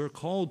as we're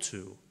called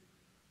to,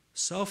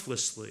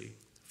 selflessly,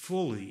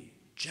 fully,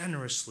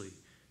 generously,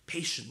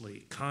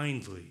 patiently,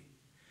 kindly,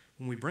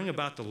 when we bring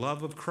about the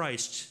love of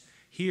Christ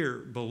here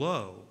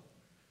below,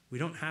 we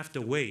don't have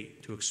to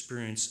wait to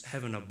experience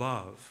heaven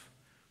above,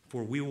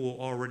 for we will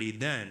already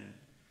then,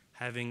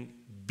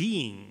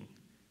 being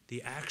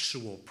the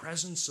actual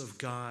presence of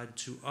God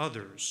to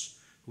others,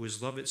 who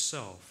is love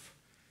itself,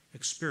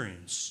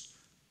 experience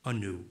a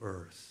new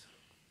earth.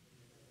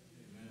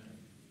 Amen.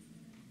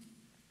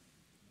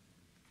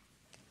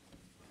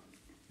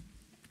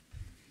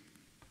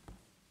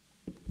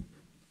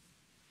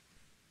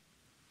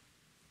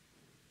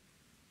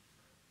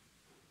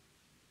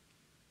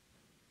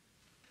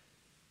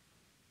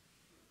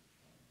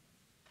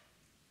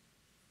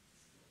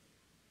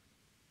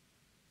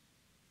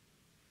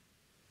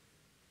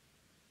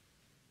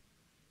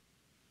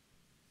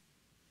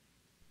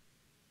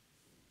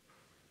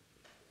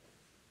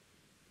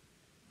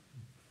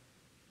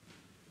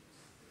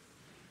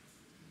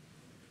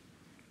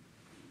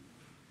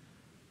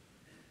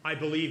 I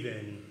believe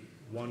in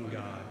one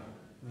God,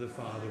 the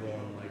Father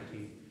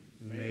Almighty,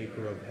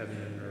 maker of heaven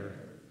and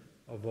earth,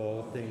 of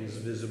all things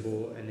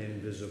visible and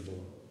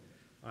invisible.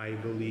 I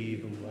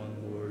believe in one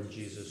Lord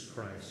Jesus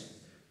Christ,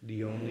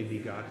 the only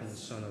begotten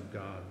Son of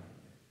God,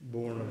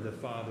 born of the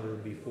Father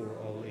before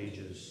all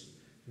ages,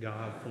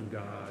 God from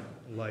God,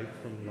 light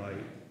from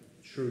light,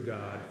 true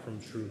God from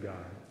true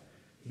God,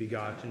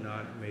 begotten,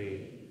 not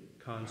made,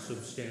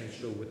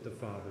 consubstantial with the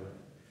Father.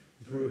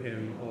 Through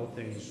him all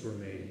things were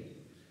made.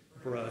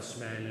 For us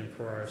men and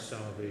for our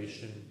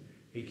salvation,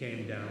 he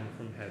came down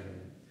from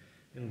heaven,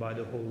 and by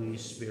the Holy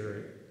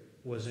Spirit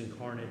was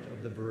incarnate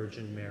of the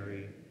Virgin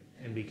Mary,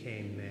 and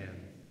became man.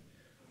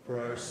 For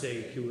our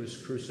sake he was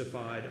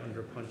crucified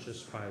under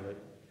Pontius Pilate.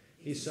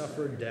 He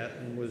suffered death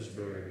and was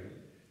buried,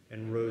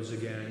 and rose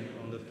again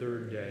on the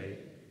third day,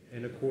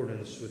 in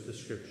accordance with the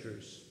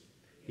Scriptures.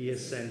 He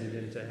ascended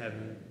into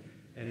heaven,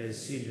 and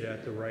is seated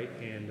at the right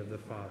hand of the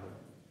Father.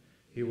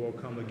 He will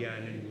come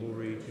again in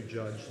glory to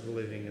judge the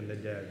living and the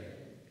dead,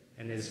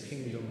 and his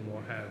kingdom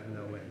will have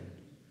no end.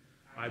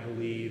 I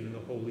believe in the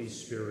Holy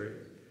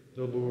Spirit,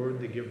 the Lord,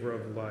 the giver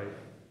of life,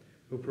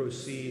 who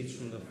proceeds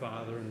from the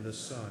Father and the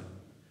Son,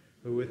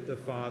 who with the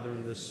Father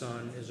and the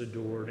Son is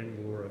adored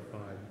and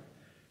glorified,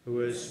 who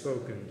has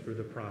spoken through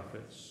the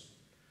prophets.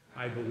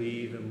 I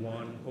believe in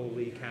one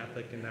holy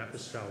Catholic and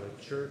Apostolic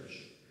Church.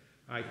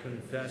 I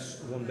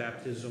confess one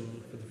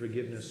baptism for the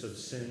forgiveness of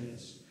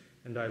sins,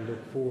 and I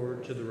look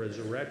forward to the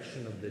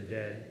resurrection of the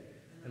dead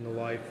and the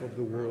life of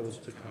the worlds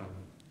to come.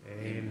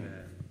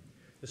 Amen.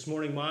 This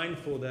morning,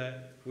 mindful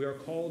that we are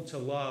called to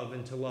love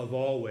and to love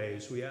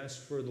always, we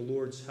ask for the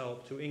Lord's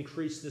help to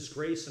increase this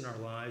grace in our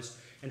lives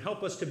and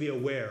help us to be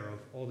aware of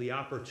all the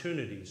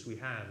opportunities we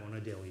have on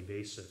a daily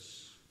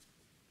basis.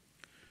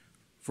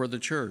 For the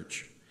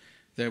church,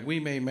 that we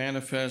may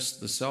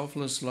manifest the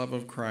selfless love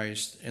of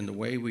Christ in the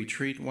way we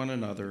treat one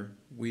another,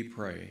 we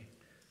pray.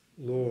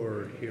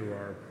 Lord, hear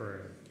our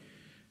prayer.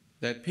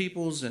 That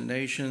peoples and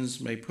nations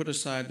may put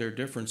aside their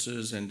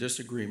differences and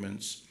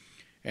disagreements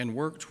and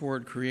work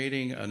toward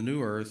creating a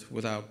new earth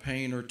without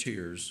pain or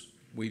tears,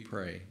 we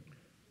pray.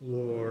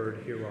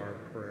 Lord, hear our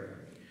prayer.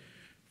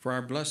 For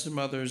our Blessed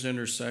Mother's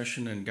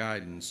intercession and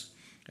guidance,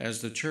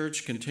 as the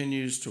Church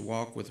continues to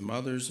walk with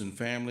mothers and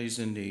families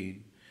in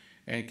need,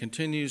 and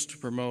continues to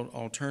promote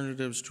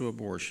alternatives to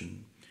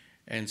abortion,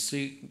 and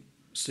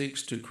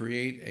seeks to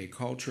create a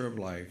culture of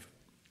life,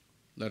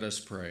 let us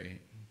pray.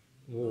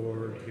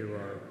 Lord, hear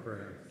our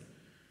prayer.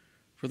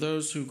 For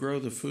those who grow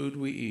the food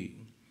we eat,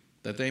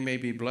 that they may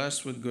be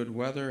blessed with good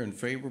weather and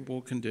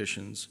favorable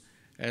conditions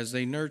as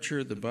they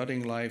nurture the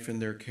budding life in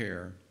their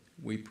care,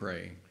 we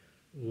pray.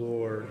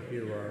 Lord,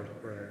 hear our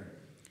prayer.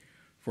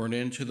 For an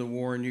end to the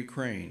war in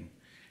Ukraine,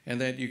 and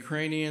that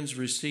Ukrainians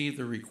receive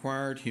the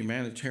required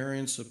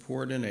humanitarian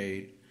support and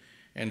aid,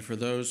 and for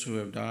those who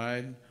have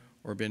died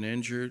or been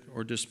injured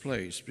or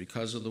displaced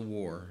because of the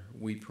war,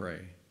 we pray.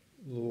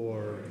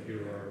 Lord,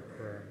 hear our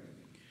prayer.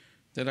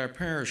 That our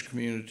parish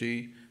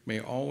community may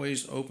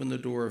always open the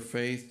door of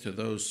faith to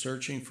those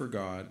searching for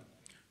God,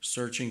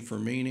 searching for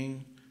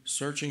meaning,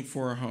 searching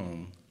for a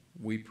home,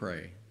 we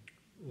pray.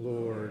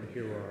 Lord,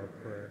 hear our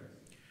prayer.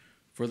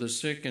 For the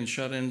sick and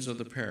shut-ins of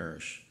the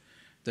parish,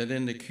 that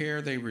in the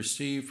care they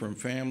receive from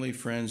family,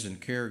 friends,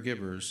 and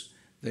caregivers,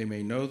 they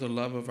may know the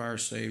love of our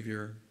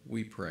Savior,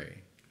 we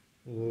pray.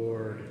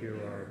 Lord, hear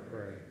our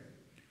prayer.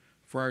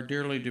 For our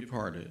dearly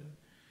departed,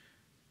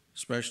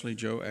 especially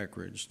Joe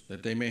Eckridge,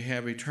 that they may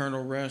have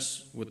eternal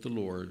rest with the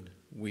Lord,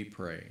 we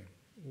pray.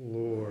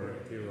 Lord,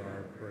 hear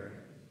our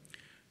prayer.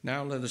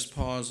 Now let us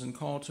pause and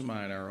call to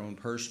mind our own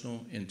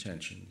personal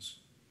intentions.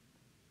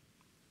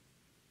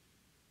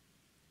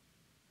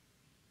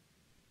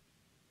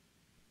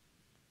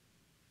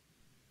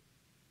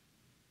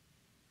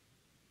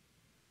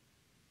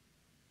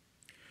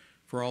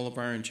 For all of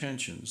our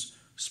intentions,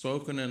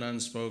 spoken and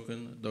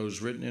unspoken, those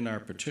written in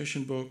our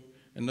petition book,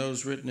 and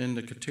those written in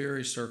the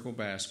Kateri Circle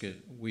basket,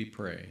 we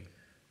pray.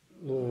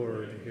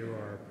 Lord, hear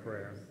our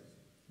prayer.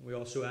 We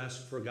also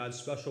ask for God's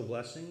special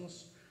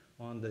blessings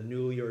on the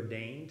newly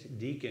ordained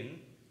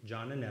deacon,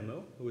 John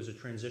Anemu, who is a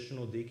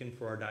transitional deacon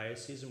for our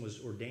diocese and was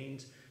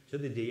ordained to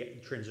the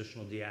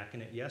transitional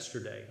diaconate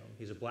yesterday.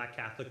 He's a Black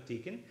Catholic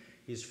deacon.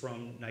 He's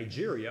from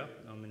Nigeria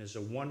and is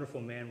a wonderful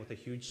man with a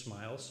huge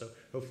smile. So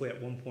hopefully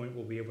at one point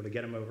we'll be able to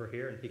get him over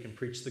here and he can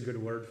preach the good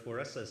word for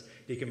us, as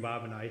Deacon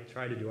Bob and I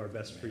try to do our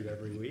best for you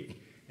every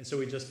week. And so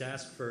we just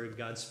ask for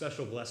God's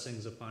special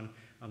blessings upon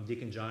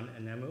Deacon John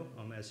Anemu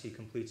as he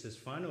completes his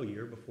final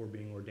year before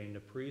being ordained a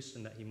priest,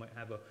 and that he might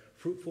have a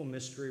fruitful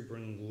ministry,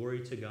 bringing glory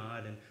to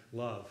God and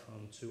love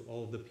to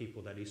all of the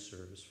people that he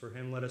serves. For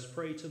him, let us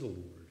pray to the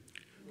Lord.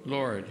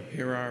 Lord,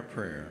 hear our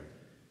prayer.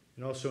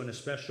 And also in a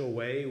special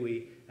way,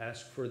 we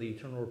ask for the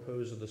eternal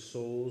repose of the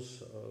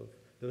souls of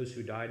those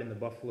who died in the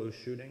Buffalo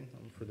shooting,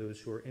 for those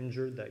who are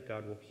injured, that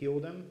God will heal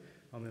them,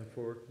 and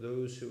for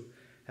those who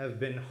have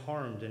been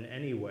harmed in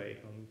any way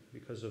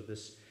because of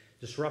this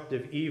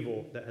disruptive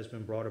evil that has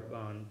been brought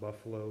upon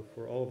Buffalo,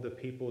 for all of the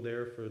people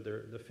there, for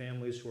the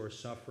families who are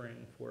suffering,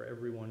 for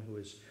everyone who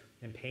is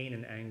in pain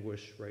and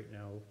anguish right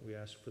now. We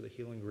ask for the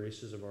healing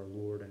graces of our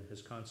Lord and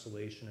his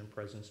consolation and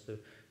presence to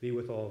be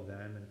with all of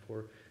them, and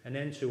for an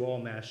end to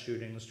all mass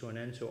shootings, to an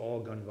end to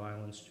all gun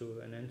violence, to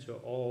an end to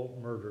all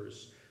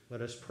murders.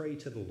 Let us pray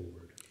to the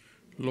Lord.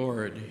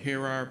 Lord,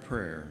 hear our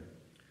prayer.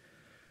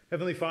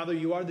 Heavenly Father,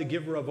 you are the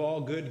giver of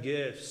all good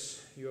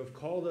gifts. You have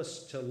called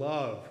us to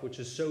love, which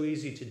is so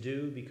easy to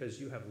do because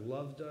you have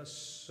loved us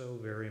so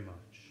very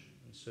much.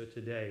 And so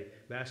today,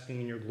 basking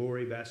in your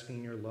glory, basking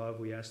in your love,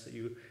 we ask that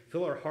you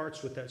fill our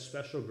hearts with that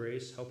special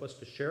grace. Help us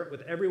to share it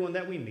with everyone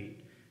that we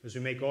meet as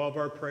we make all of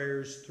our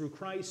prayers through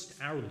Christ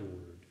our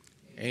Lord.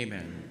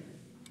 Amen.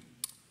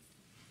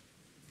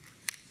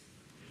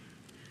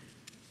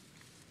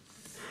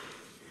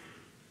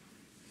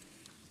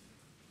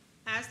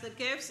 As the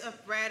gifts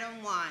of bread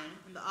and wine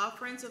and the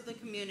offerings of the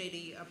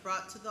community are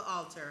brought to the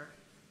altar,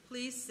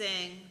 please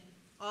sing,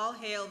 All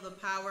Hail the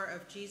Power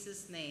of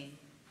Jesus' Name,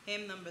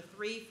 hymn number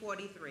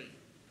 343.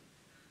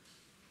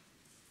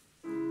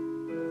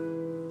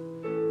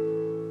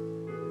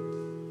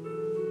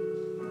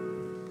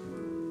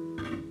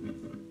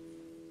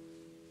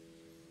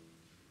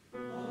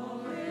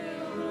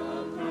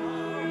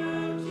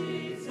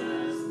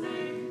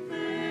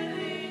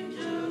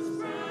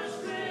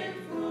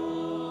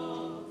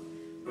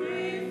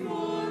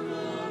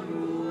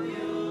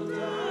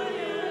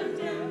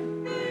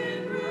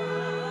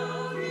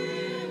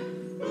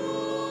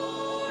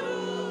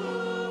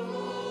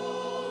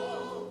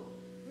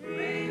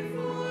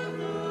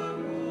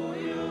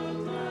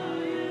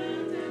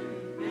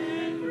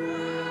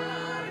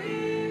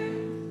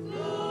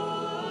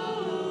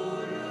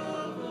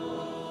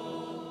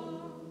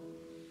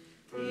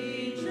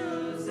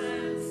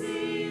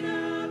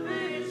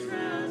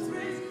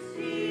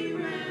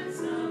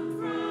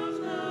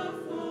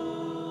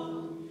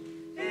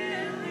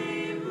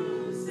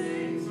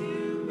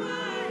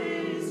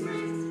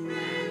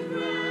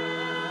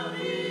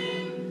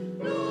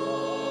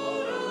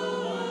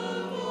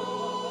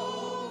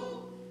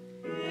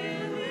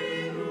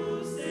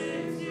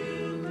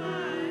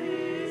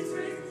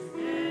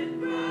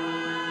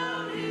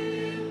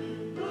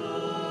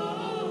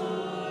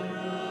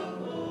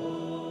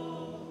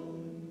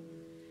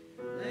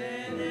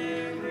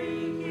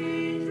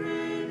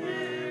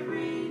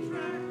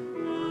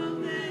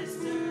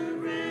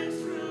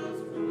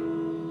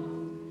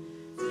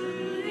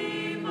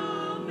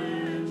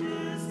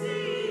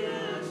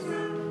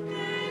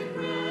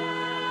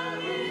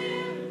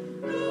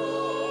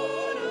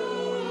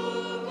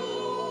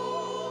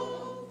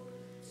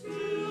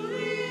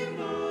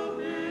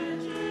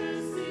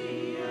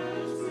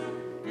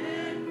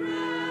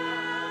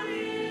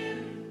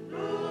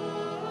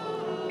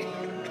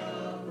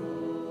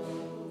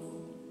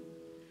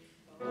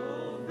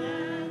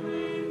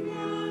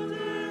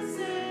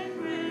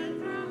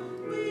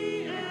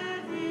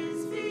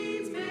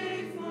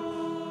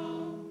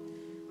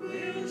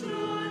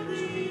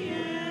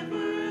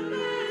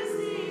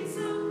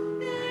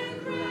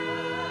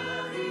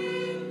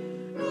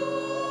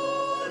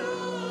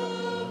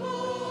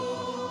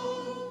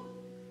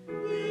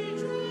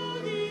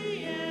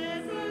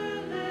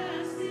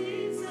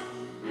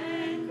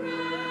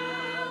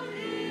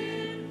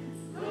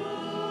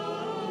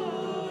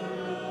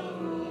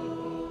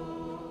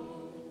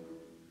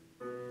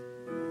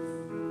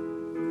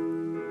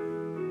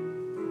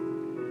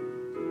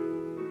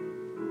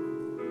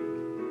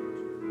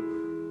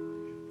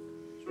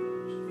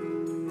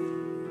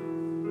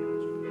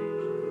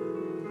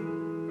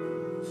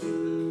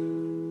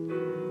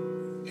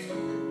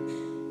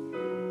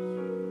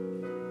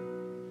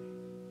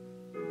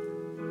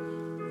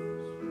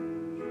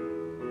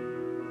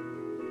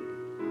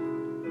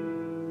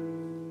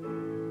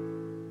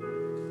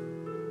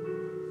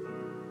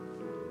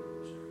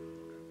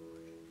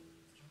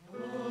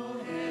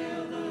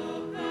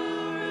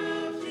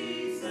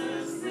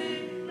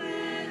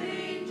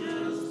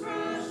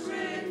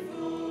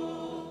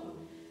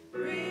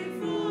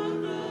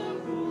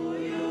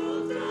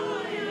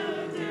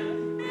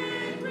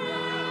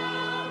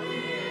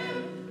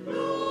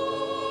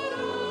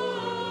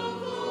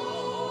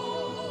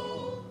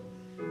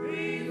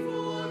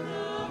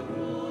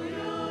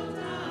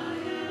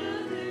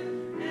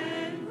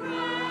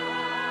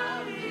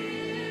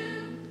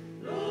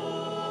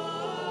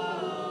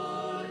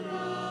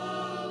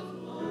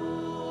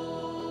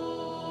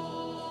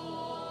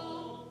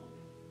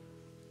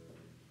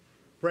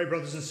 Pray,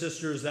 brothers and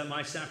sisters, that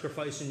my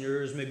sacrifice and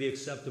yours may be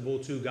acceptable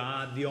to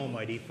God, the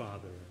Almighty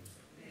Father.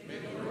 May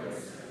the Lord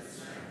accept the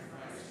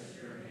sacrifice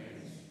at your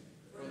hands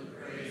for the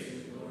praise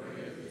and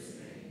glory of his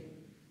name,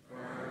 for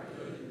our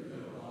good and good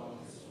of all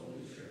his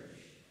holy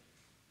church.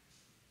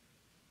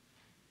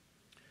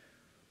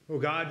 O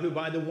God, who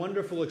by the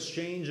wonderful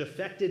exchange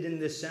effected in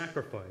this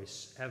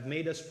sacrifice have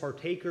made us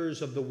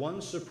partakers of the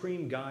one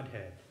supreme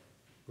Godhead,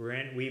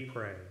 grant, we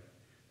pray,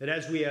 that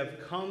as we have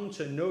come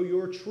to know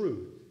your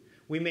truth,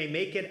 we may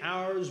make it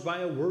ours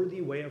by a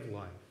worthy way of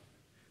life.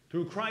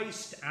 Through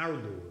Christ our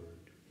Lord.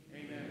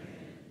 Amen.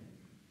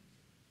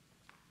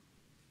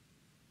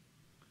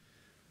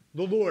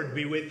 The Lord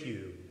be with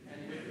you.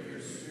 And with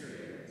your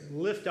spirit.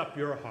 Lift up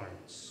your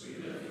hearts.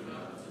 We lift them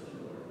up to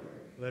the Lord.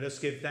 Let us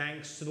give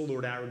thanks to the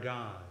Lord our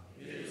God.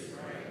 It is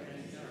right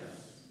and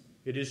just.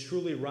 It is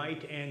truly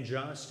right and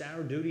just,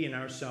 our duty and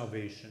our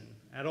salvation,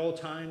 at all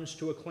times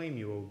to acclaim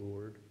you, O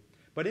Lord,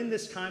 but in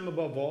this time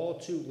above all,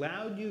 to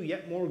laud you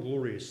yet more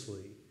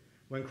gloriously,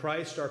 when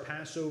Christ our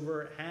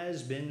Passover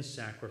has been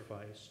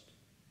sacrificed.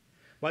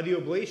 By the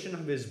oblation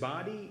of his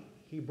body,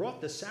 he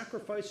brought the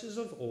sacrifices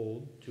of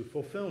old to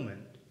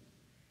fulfillment,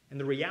 and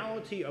the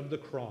reality of the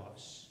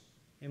cross,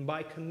 and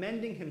by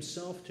commending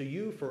himself to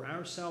you for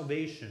our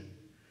salvation,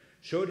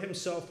 showed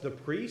himself the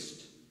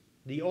priest,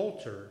 the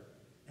altar,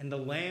 and the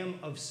lamb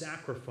of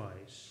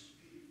sacrifice.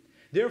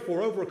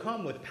 Therefore,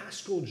 overcome with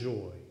paschal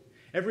joy,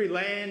 every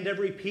land,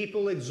 every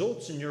people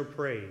exults in your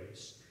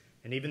praise,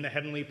 and even the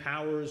heavenly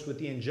powers with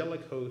the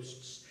angelic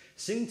hosts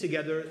sing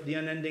together the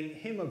unending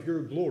hymn of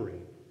your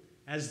glory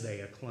as they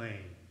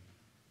acclaim.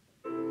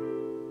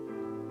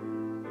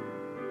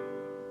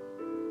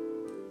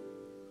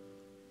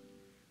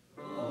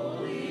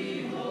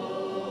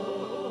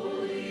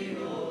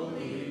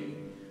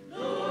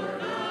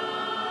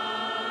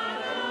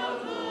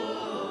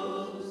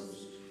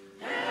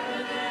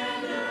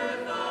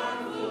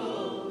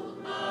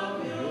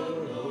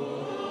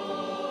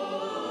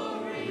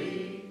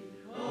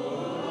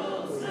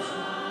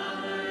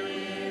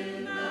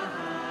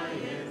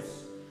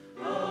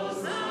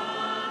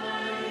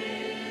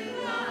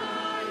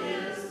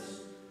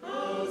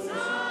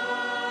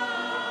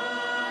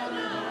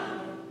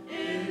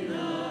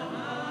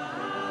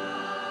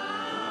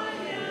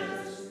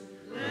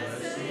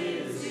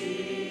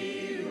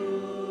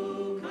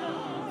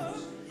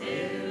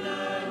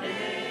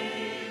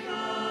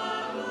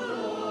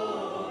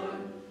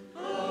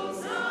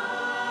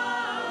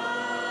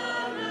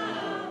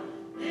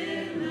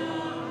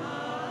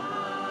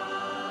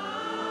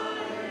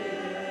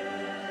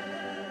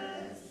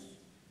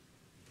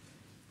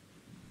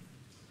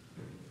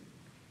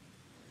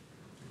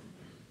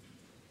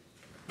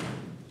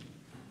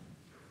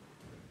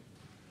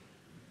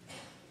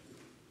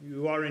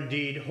 You are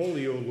indeed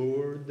holy, O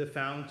Lord, the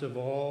fount of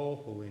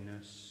all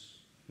holiness.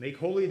 Make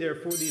holy,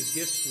 therefore, these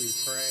gifts, we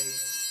pray,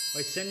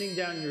 by sending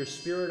down your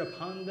Spirit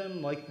upon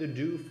them like the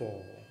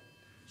dewfall,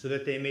 so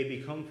that they may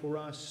become for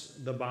us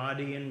the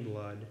body and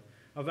blood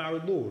of our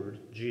Lord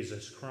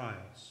Jesus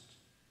Christ.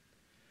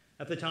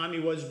 At the time he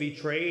was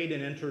betrayed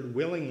and entered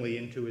willingly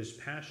into his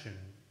passion,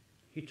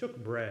 he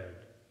took bread,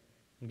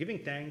 and giving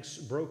thanks,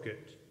 broke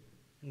it,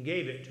 and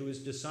gave it to his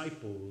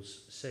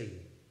disciples,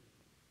 saying,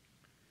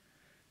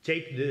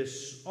 "Take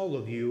this, all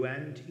of you,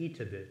 and eat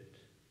of it,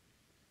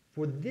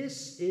 for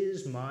this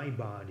is my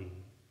body,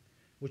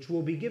 which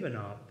will be given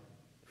up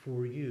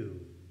for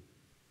you."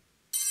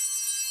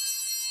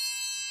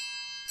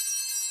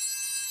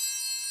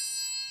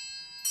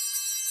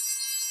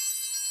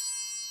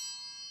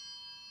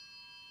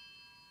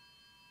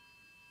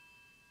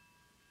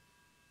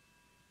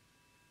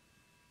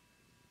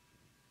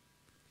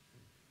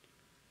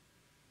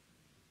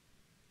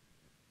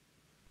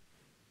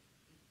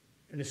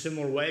 In a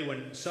similar way,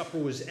 when supper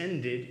was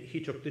ended,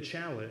 he took the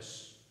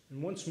chalice,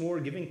 and once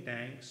more giving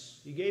thanks,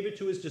 he gave it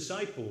to his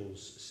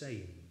disciples,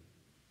 saying,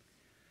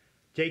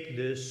 "Take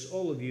this,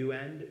 all of you,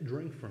 and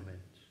drink from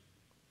it,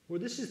 for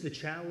this is the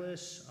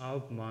chalice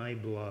of my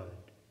blood,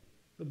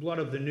 the blood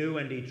of the new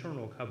and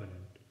eternal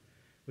covenant,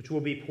 which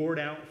will be poured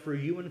out for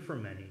you and for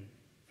many,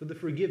 for the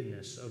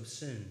forgiveness of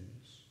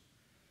sins.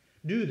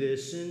 Do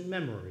this in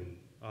memory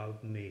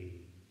of me."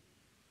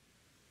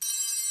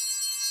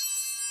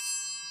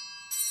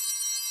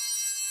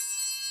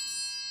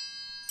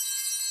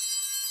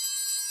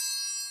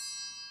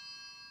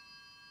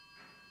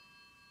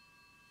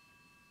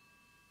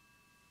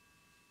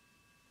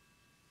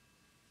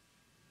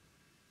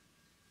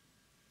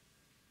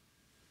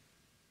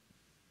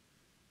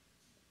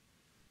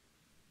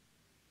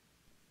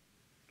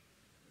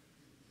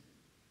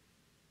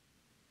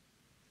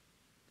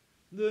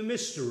 The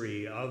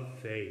mystery of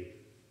faith.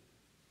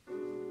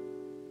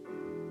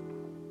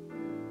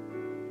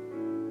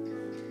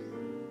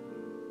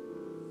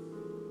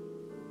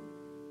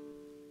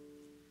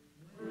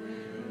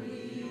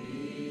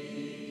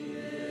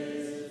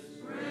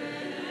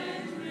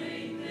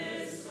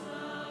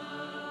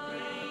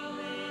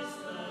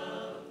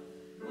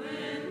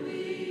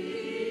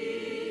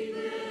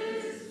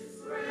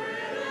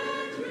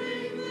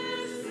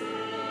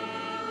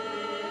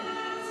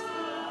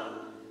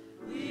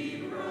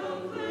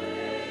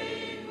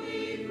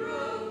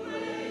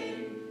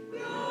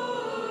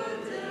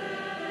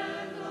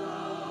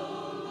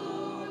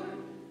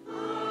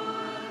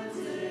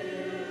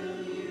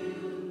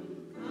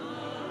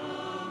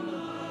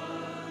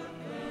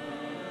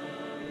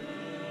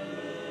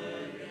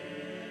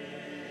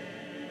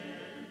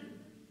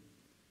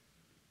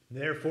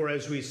 Therefore,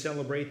 as we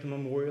celebrate the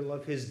memorial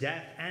of his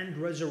death and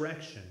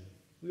resurrection,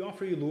 we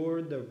offer you,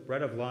 Lord, the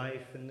bread of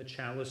life and the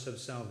chalice of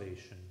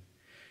salvation,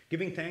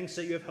 giving thanks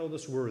that you have held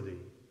us worthy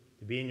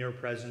to be in your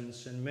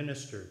presence and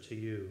minister to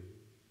you.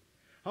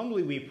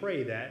 Humbly we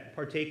pray that,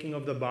 partaking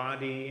of the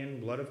body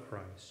and blood of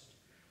Christ,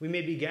 we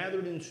may be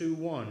gathered into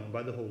one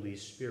by the Holy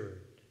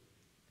Spirit.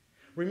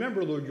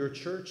 Remember, Lord, your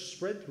church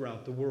spread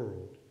throughout the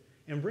world,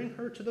 and bring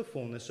her to the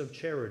fullness of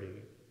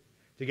charity,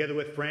 together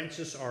with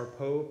Francis our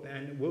Pope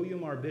and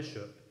William our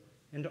Bishop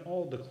and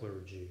all the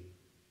clergy.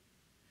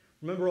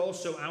 Remember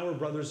also our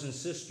brothers and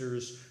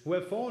sisters who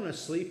have fallen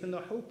asleep in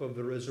the hope of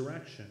the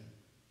resurrection,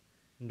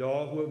 and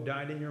all who have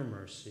died in your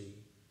mercy.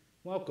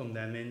 Welcome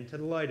them into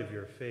the light of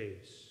your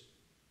face.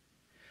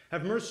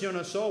 Have mercy on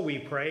us all, we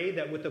pray,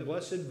 that with the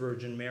Blessed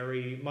Virgin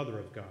Mary, Mother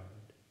of God,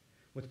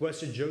 with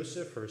blessed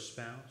Joseph, her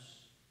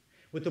spouse,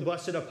 with the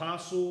blessed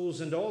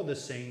apostles and all the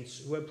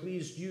saints who have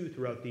pleased you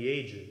throughout the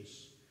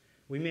ages,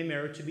 we may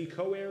merit to be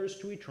co-heirs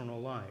to eternal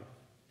life,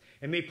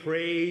 and may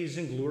praise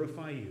and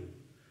glorify you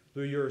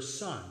through your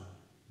Son,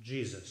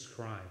 Jesus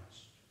Christ.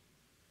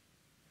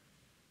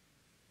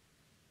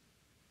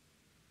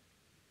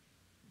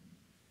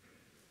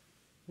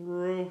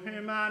 Through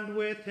him and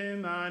with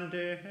him and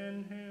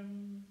in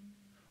him,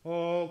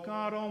 O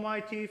God,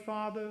 Almighty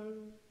Father,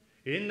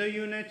 in the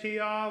unity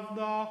of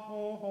the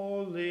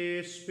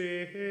Holy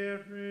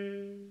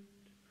Spirit,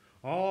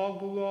 all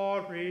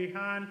glory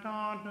and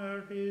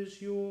honor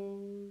is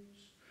yours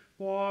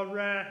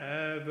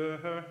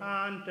forever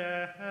and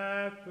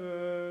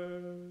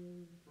ever.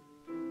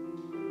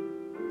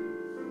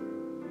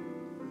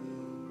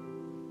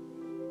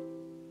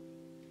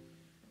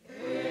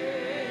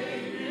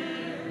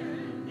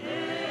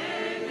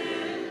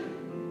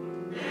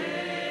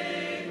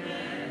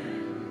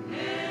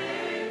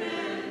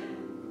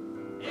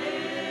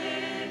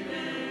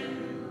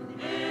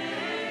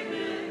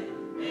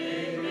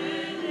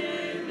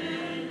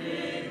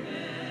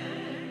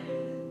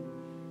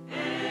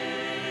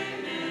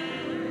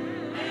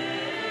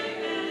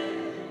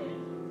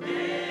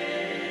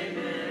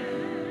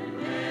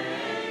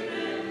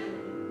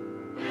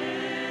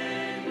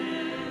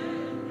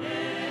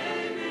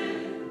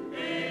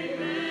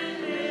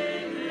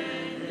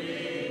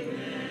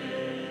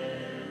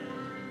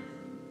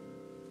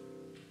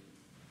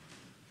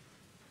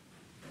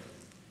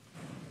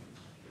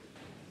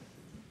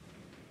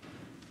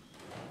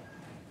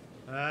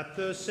 At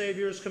the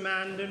Savior's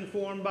command,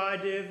 informed by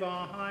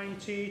divine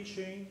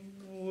teaching,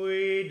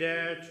 we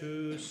dare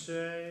to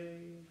say,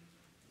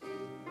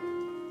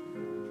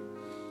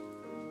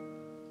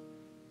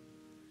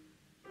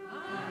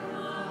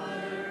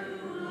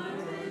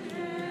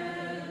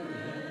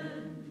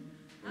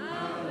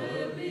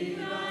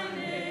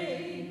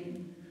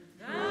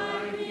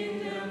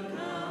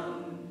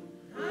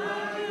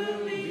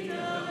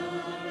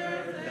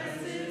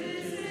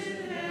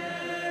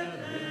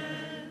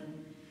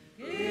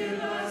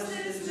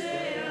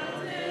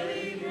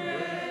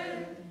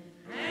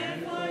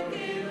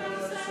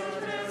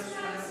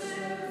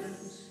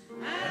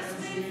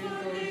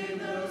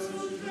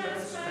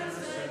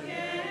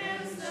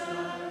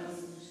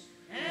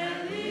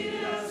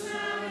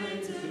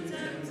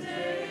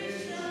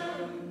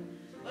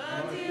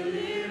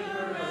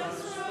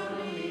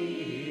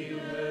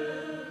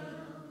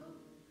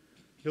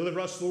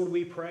 Deliver us, Lord,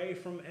 we pray,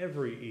 from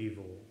every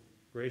evil.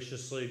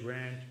 Graciously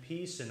grant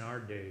peace in our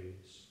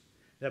days,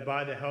 that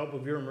by the help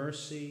of your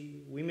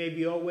mercy we may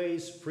be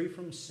always free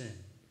from sin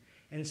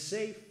and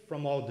safe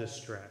from all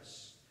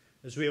distress,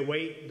 as we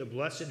await the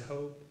blessed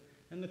hope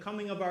and the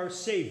coming of our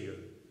Savior,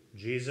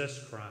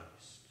 Jesus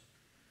Christ.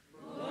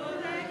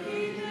 Lord, thy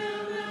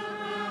kingdom, the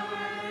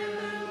power, and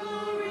the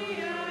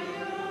glory are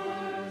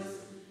yours,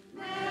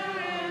 now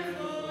and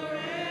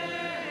forever.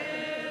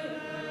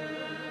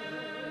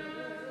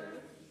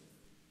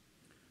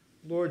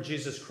 Lord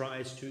Jesus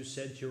Christ, who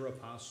said to your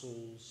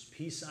apostles,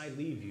 "Peace I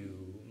leave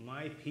you,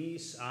 my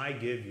peace I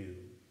give you,"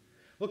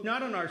 look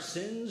not on our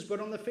sins, but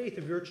on the faith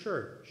of your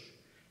church,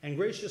 and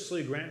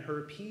graciously grant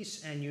her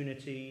peace and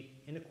unity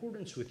in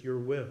accordance with your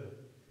will,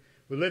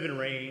 who live and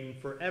reign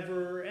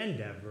forever and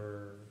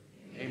ever.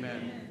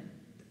 Amen.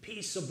 The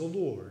peace of the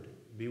Lord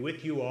be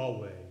with you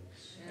always.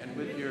 And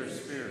with your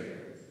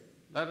spirit.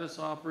 Let us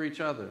offer each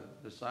other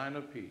the sign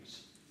of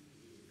peace.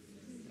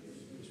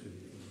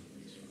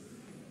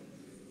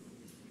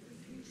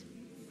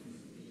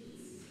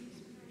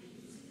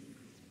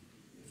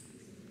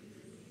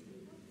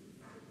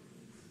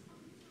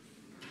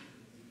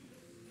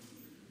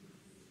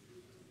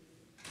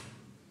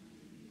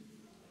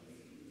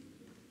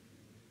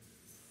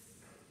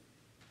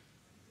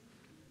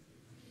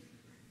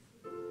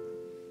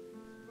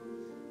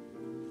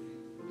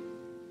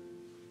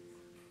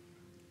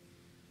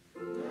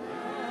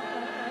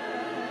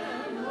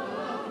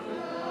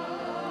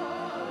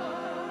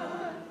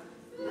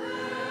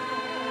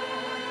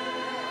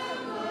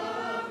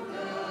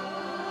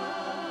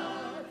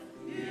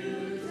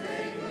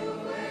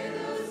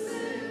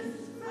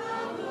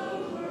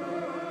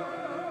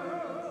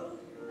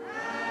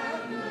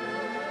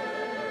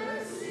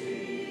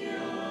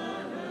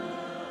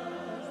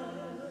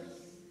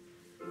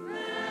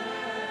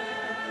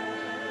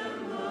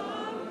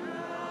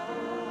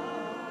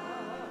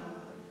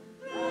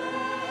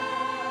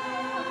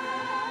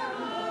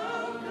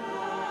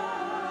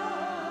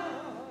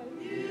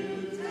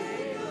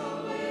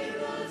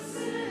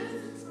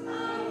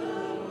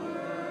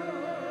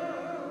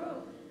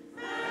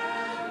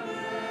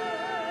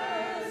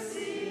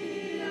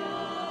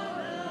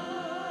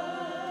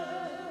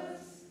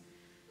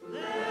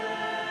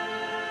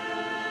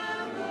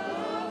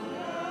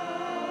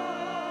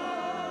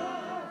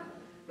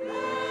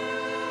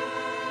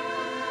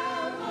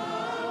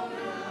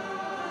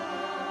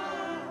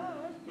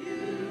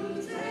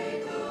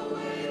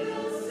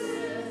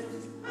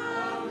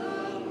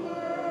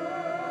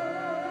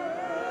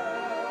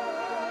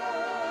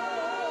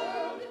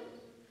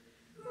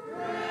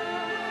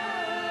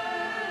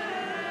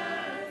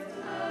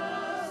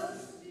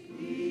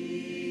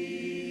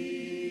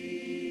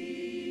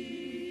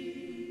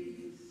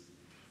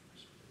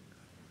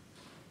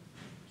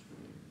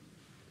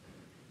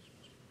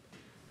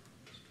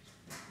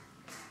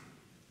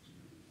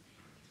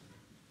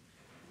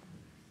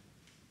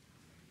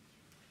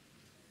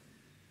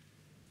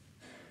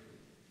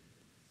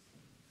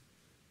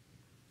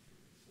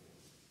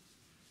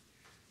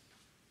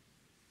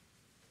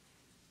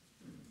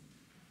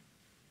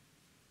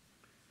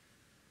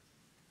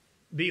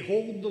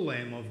 Behold the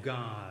Lamb of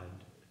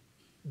God.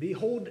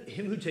 Behold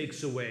him who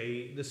takes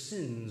away the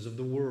sins of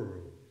the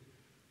world.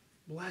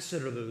 Blessed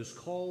are those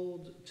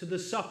called to the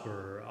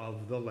supper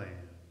of the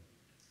Lamb.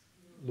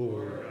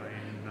 Lord, I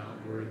am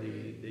not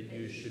worthy that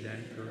you should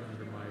enter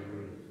under my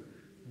roof,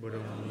 but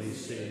only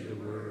say the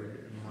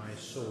word, and my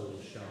soul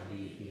shall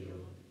be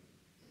healed.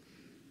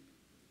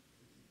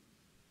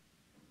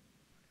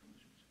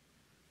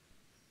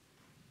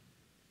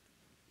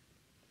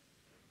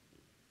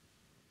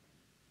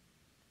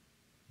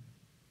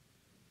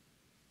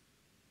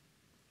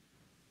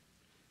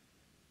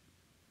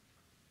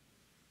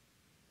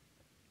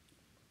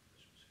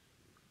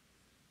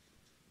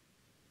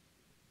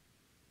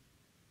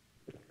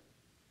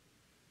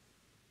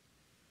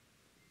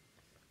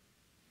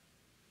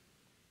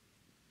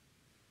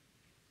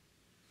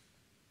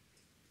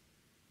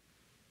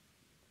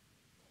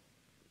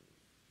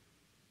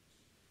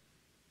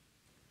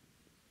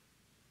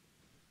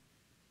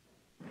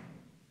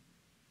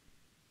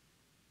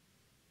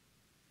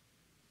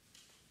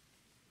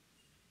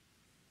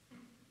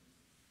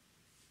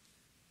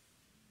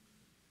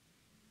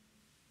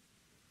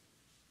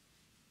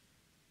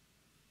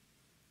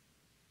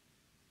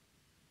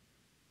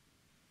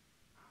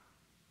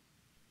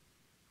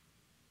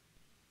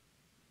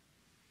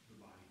 The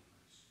body of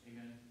Christ.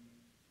 Amen.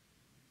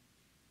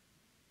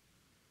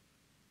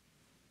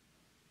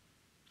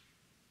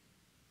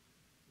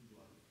 The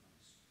blood of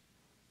Christ.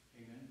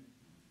 Amen.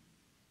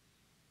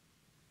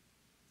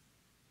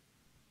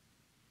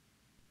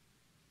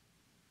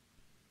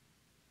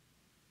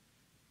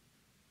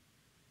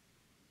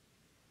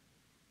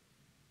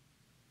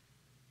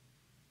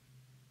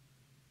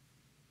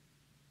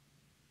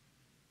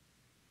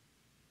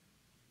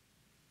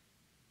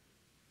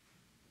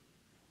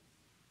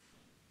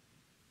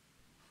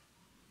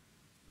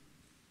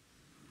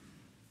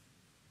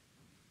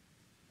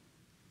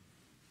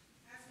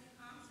 As we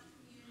come to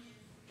communion,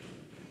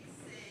 we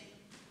sing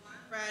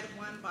One Bread,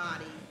 One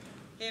Body,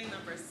 hymn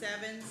number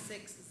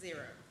 760.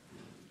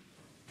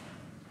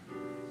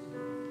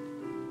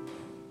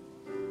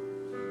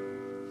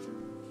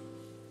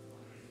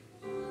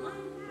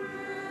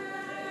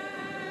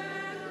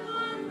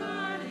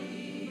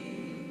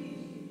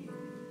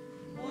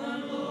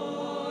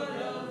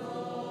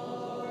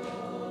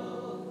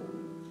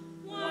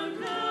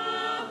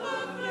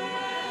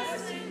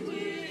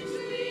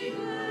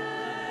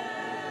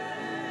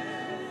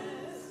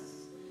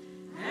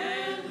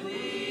 And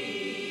we,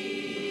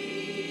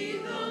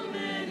 the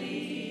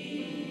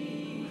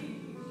many,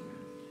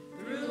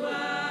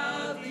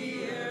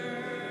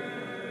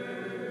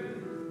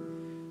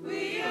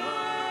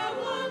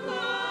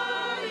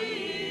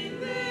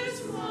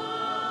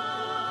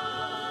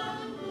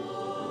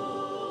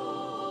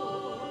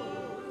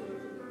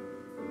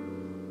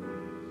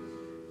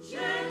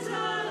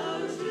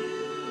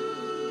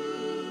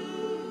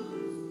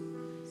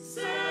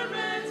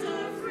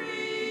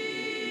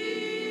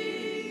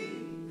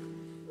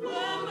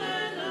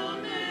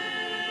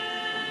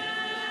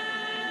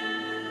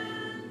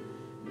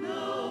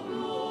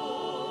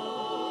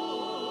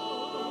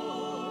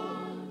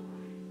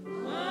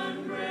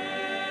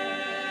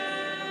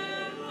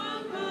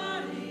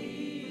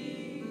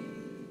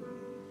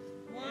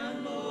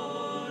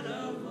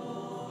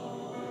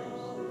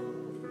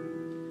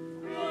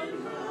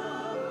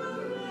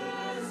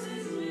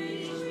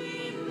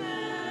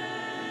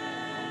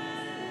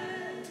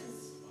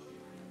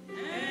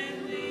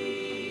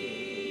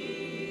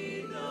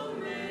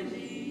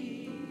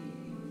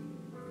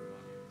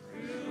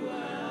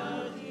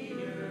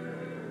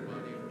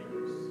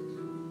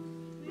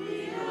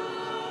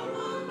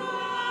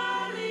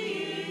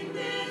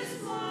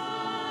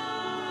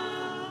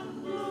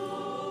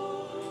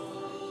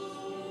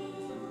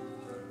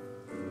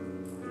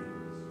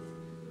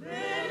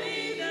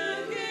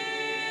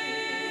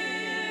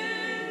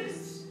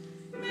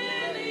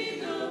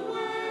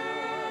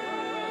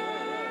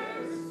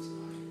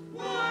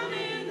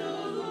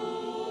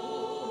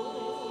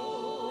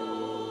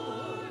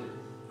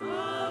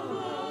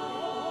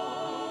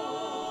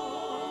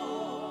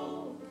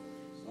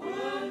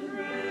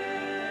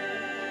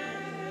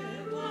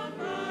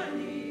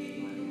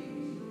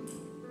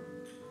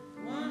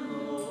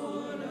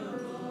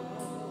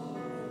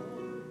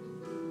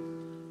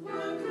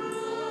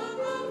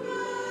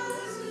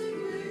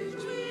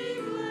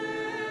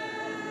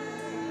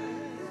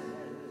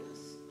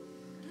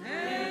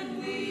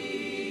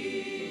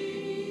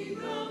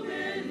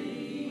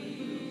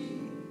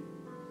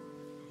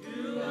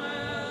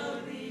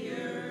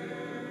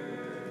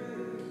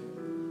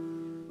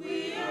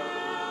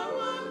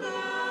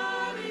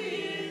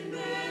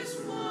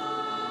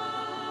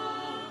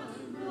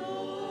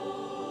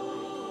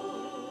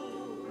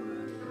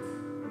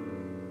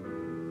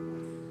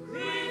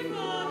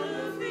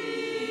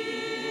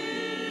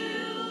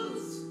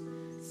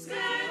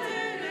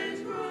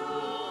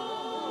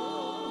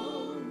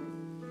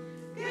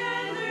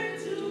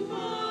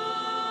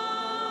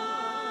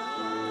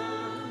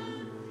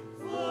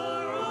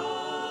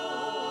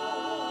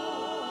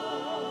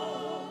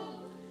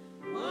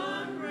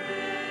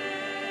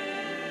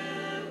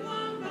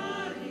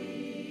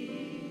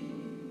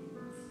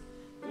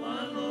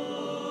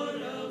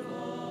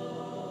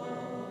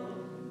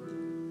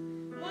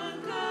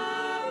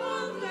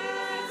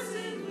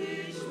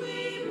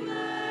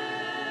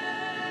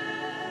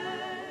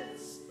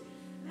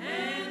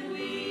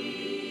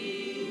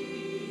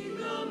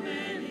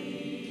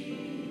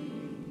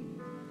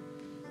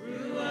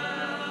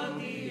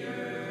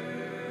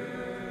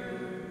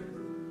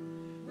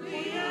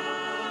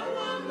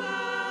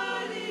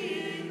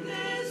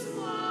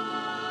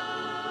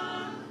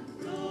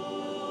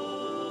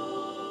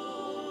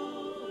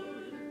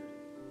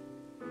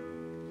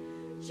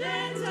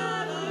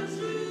 gentle or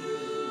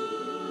true,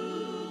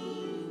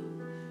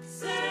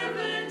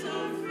 servant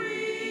or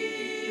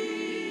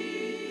free,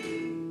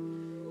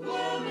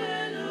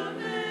 woman or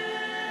man,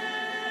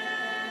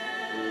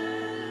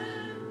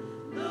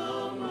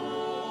 no more.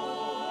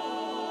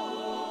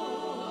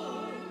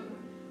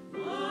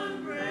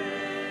 One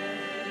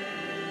bread,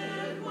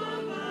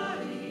 one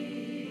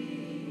body,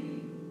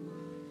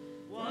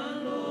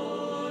 one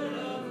Lord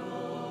of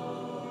all,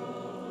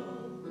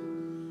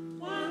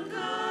 one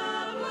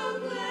cup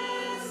of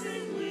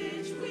blessing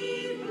which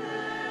we bless,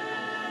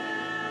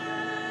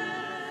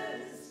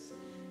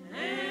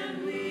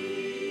 and we,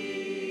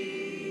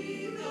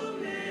 though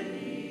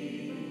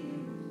many,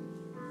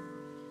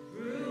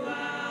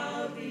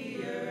 throughout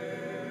the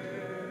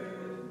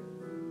earth,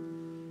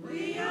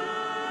 we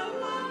are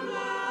one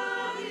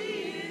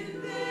body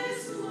in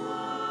this one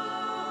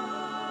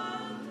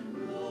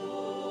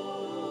Lord.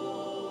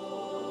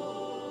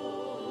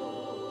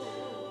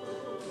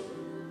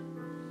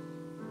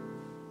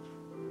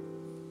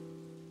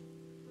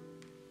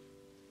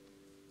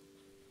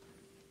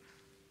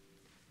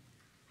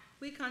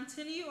 We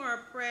continue our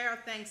prayer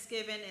of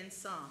thanksgiving in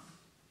song.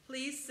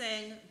 Please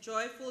sing,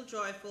 Joyful,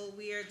 Joyful,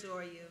 We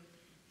Adore You,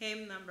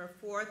 hymn number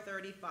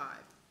 435.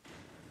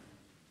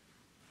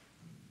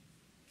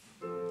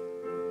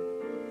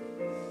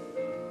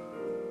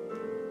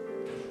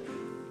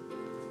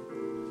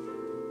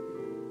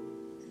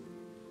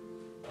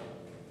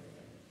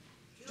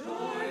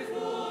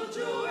 Joyful,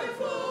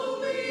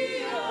 joyful,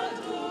 we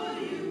adore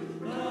you,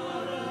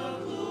 God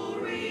of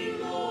glory,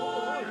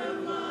 Lord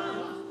of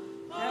love.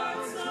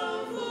 Hearts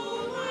of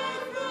full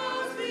life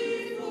rise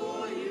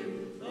before you,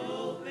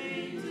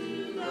 open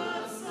to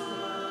the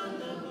sun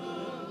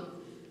above.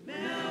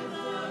 Melt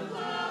the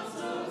clouds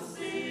of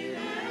sin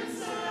and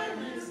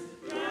sadness,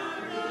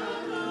 drive the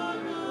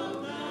dawn of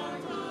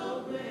dark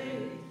away.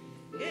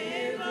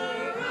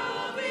 Giver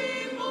of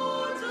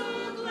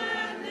immortal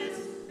gladness,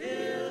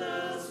 fill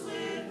us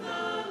with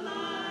the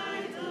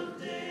light of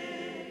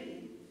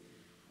day.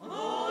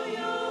 All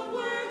your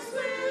works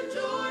with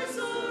joy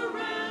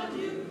surround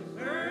you,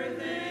 earth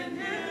and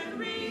heaven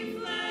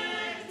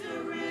reflect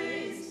the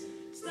rays.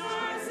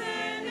 Stars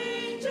and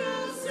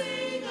angels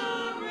sing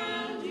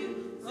around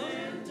you,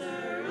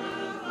 center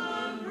of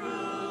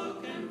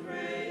unbroken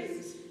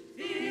praise.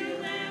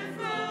 Field and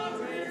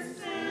forest,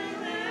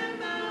 vale and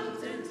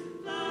mountain,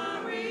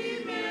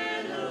 flowery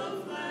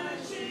meadow,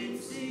 flashing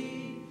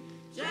sea,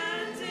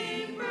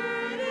 chanting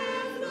bird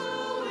and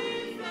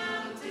flowing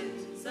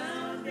fountain,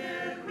 sound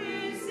their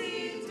praise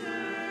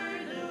eternally.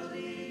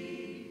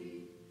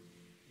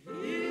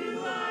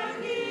 You are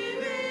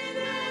given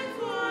and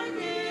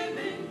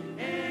forgiven,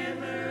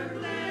 ever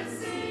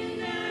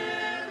blessing,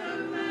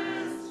 ever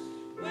blessed,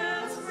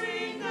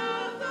 wellspring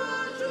of the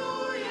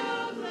joy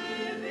of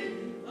living,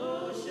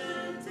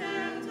 ocean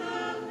depth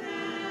of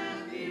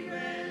happy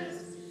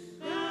rest.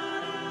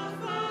 God our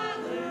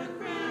Father,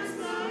 Christ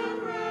our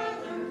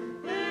brother,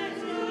 let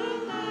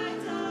your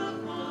light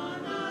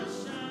upon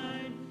us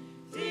shine.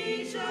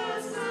 Teach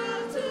us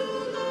how to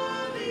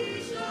love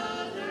each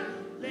other,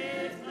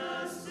 lift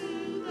us to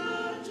the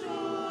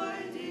joy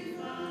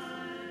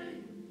divine.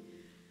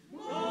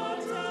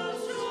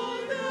 Mortals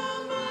join the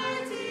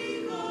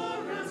mighty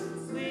chorus,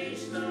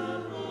 which the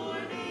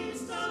morning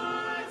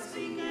stars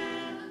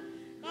began.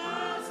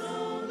 God's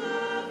own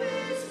love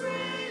is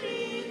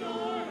spreading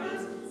o'er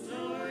us,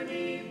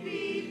 joining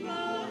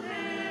people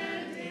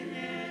hand in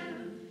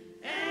hand.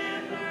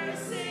 Ever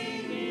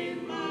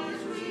singing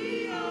march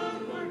we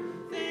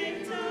onward,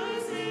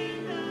 victors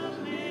in the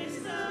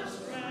midst of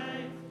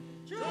strife.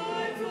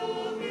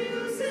 Joyful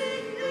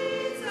music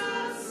leads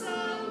us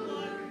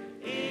onward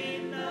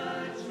in the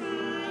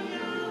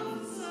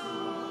triumph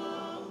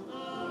song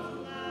of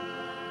life.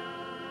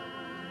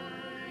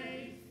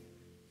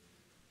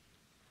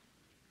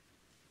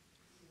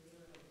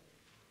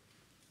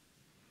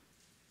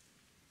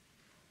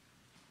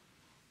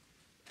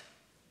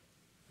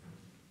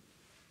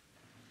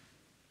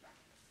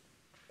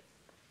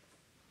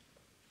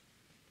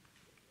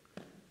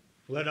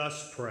 Let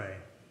us pray.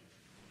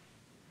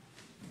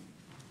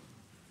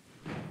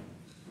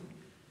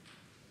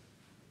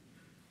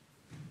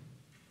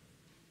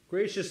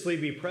 Graciously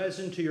be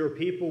present to your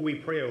people, we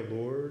pray, O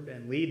Lord,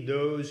 and lead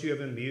those you have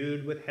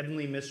imbued with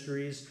heavenly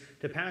mysteries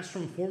to pass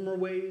from former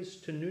ways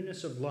to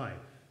newness of life.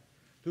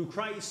 Through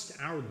Christ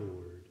our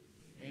Lord.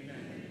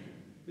 Amen.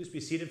 Please be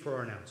seated for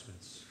our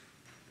announcements.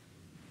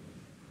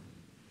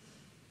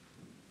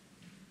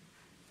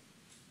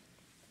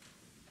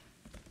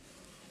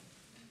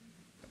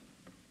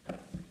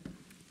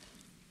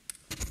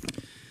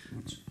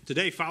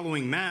 Today,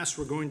 following Mass,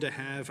 we're going to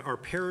have our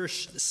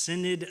parish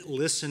synod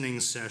listening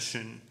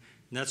session.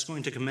 And that's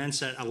going to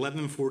commence at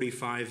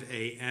 11:45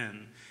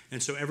 a.m.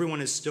 And so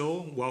everyone is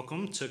still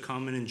welcome to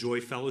come and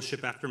enjoy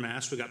fellowship after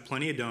Mass. We've got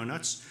plenty of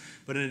donuts.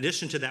 But in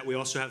addition to that, we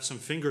also have some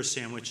finger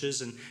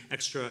sandwiches and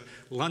extra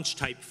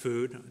lunch-type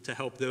food to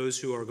help those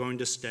who are going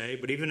to stay.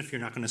 But even if you're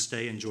not going to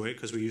stay, enjoy it,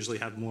 because we usually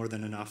have more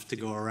than enough to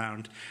go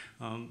around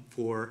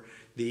for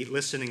the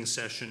listening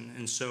session.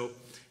 And so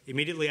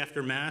immediately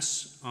after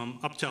Mass,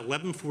 up to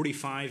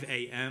 11:45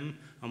 a.m.,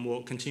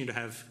 we'll continue to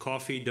have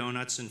coffee,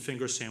 donuts, and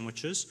finger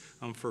sandwiches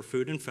for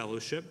food and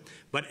fellowship.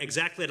 But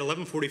exactly at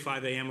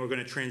 11:45 a.m., we're going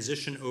to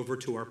transition over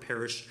to our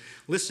parish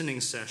listening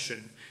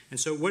session. And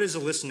so what is a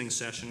listening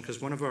session?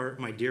 Because one of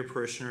my dear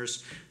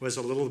parishioners was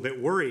a little bit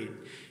worried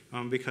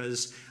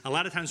because a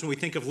lot of times when we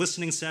think of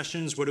listening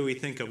sessions, what do we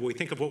think of? We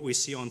think of what we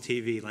see on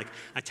TV, like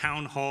a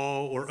town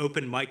hall or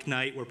open mic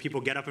night where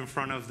people get up in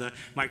front of the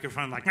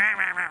microphone like,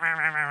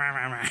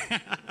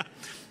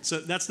 so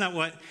that's not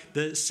what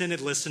the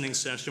Synod listening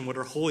session, what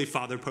our Holy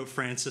Father Pope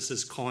Francis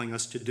is calling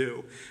us to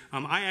do.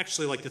 I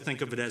actually like to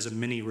think of it as a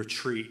mini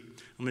retreat.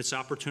 It's an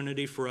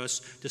opportunity for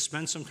us to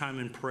spend some time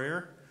in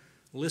prayer,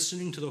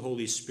 listening to the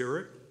Holy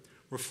Spirit,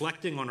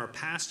 reflecting on our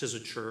past as a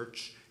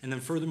church, and then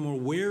furthermore,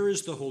 where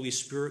is the Holy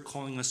Spirit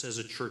calling us as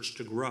a church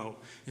to grow?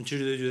 And to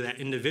do that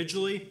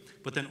individually,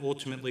 but then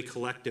ultimately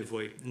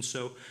collectively. And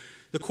so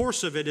the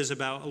course of it is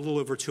about a little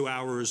over 2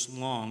 hours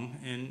long,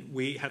 and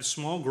we have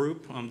small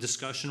group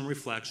discussion and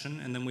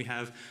reflection, and then we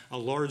have a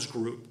large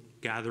group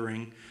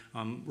gathering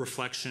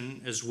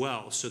reflection as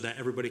well, so that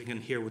everybody can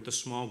hear what the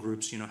small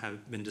groups,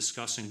 have been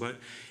discussing. But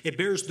it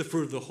bears the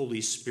fruit of the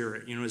Holy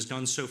Spirit. Has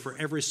done so for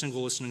every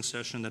single listening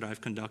session that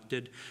I've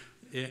conducted.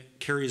 It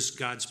carries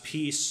God's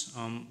peace,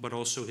 but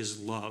also His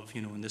love,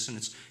 in this, and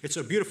it's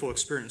a beautiful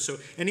experience. So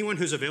anyone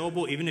who's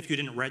available, even if you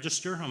didn't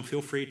register,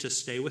 feel free to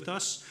stay with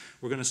us.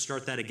 We're going to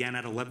start that again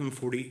at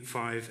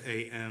 11:45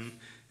 a.m.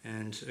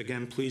 And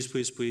again, please,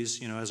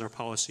 as our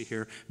policy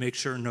here, make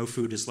sure no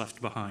food is left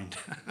behind.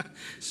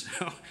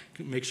 So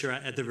make sure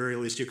at the very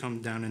least you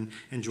come down and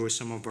enjoy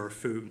some of our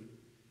food.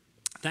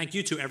 Thank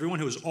you to everyone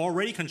who has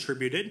already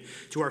contributed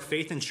to our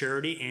Faith and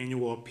Charity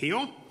annual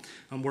appeal.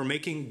 We're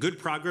making good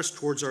progress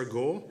towards our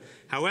goal.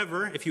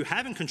 However, if you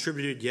haven't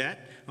contributed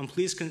yet,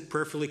 please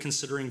prayerfully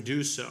considering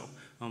do so.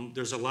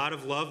 There's a lot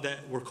of love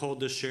that we're called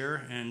to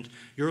share, and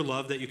your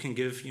love that you can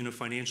give,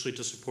 financially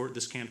to support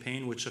this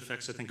campaign, which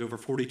affects, I think, over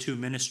 42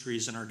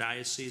 ministries in our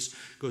diocese,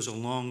 goes a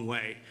long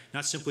way.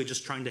 Not simply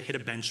just trying to hit a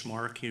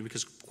benchmark,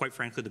 because quite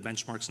frankly, the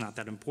benchmark's not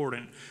that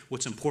important.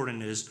 What's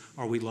important is,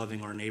 are we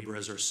loving our neighbor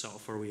as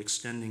ourselves? Are we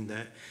extending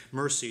that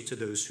mercy to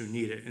those who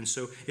need it? And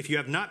so if you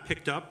have not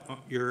picked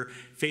up your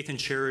Faith and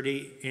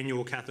Charity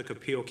Annual Catholic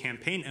Appeal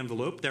campaign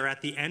envelope, they're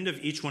at the end of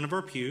each one of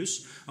our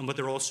pews, but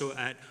they're also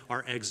at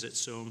our exit.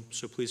 So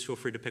please feel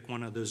free to pick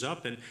one of those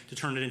up and to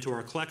turn it into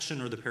our collection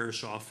or the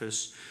parish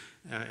office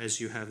as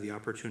you have the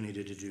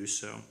opportunity to do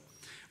so.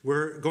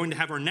 We're going to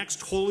have our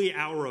next Holy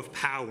Hour of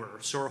Power.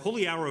 So our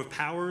Holy Hour of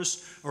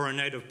Powers are a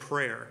night of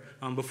prayer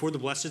before the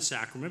Blessed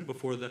Sacrament,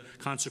 before the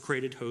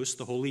consecrated host,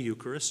 the Holy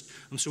Eucharist.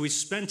 So we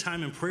spend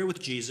time in prayer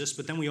with Jesus,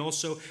 but then we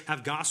also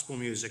have gospel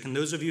music. And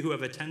those of you who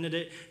have attended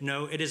it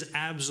know it is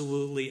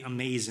absolutely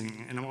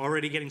amazing. And I'm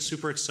already getting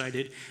super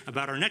excited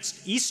about our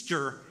next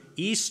Easter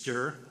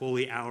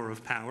Holy Hour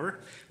of Power,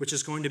 which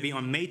is going to be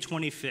on May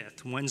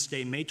 25th,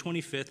 Wednesday, May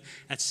 25th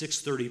at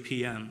 6:30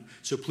 p.m.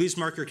 So please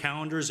mark your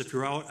calendars. If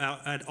you're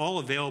at all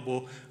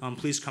available,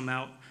 please come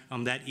out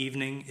that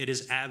evening. It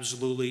is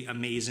absolutely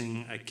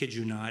amazing. I kid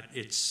you not.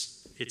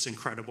 It's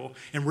incredible.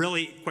 And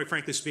really, quite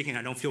frankly speaking,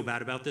 I don't feel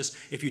bad about this.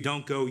 If you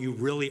don't go, you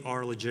really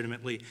are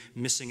legitimately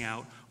missing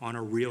out on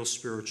a real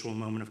spiritual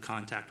moment of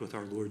contact with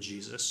our Lord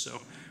Jesus.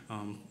 So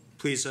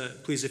please,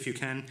 if you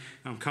can,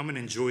 come and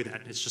enjoy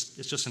that. It's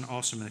just an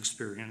awesome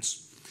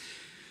experience.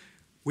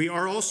 We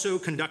are also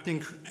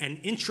conducting an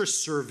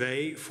interest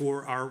survey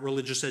for our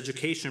religious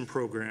education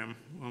program.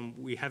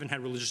 We haven't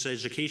had religious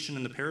education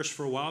in the parish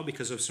for a while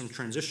because of some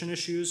transition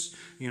issues,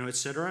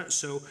 etc.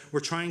 So we're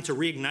trying to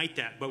reignite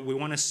that, but we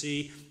want to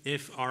see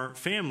if our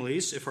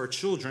families, if our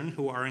children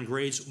who are in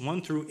grades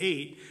 1 through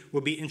 8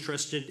 will be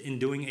interested in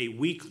doing a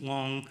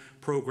week-long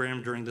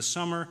program during the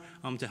summer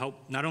to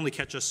help not only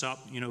catch us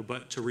up,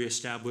 but to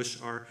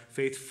reestablish our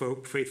faith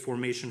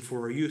formation for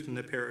our youth in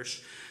the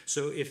parish.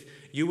 So if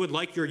you would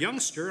like your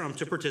youngster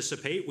to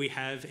participate, we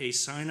have a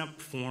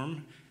sign-up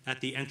form at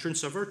the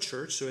entrance of our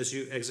church. So as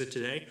you exit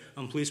today,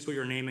 please put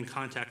your name and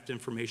contact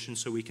information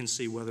so we can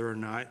see whether or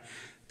not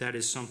that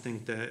is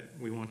something that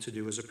we want to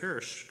do as a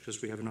parish,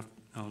 because we have enough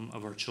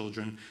of our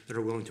children that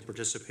are willing to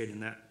participate in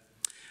that.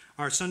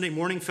 Our Sunday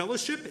morning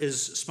fellowship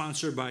is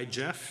sponsored by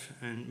Jeff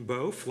and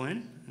Bo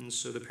Flynn, and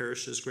so the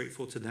parish is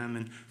grateful to them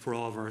and for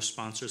all of our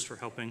sponsors for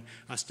helping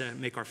us to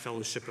make our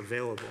fellowship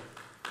available.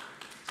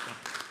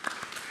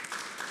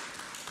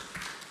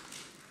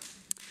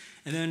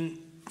 And then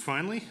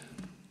finally,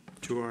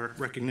 to our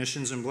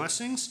recognitions and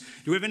blessings.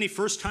 Do we have any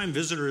first-time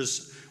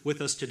visitors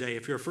with us today?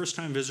 If you're a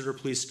first-time visitor,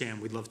 please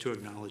stand. We'd love to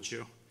acknowledge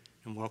you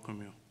and welcome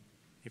you.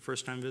 Any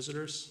first-time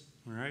visitors?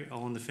 All right,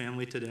 all in the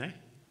family today,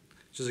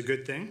 which is a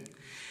good thing.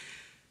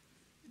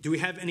 Do we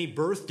have any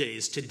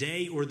birthdays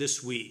today or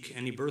this week?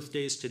 Any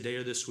birthdays today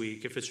or this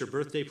week? If it's your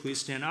birthday, please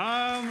stand.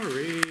 Ah,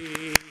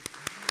 Marie.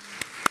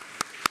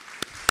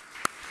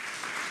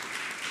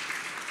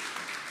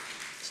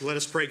 So let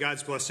us pray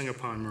God's blessing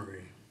upon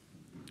Marie.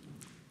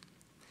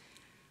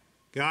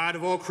 God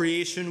of all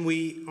creation,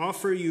 we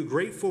offer you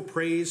grateful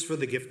praise for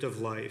the gift of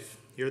life.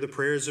 Hear the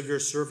prayers of your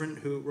servant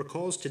who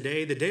recalls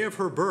today the day of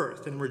her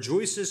birth and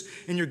rejoices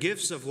in your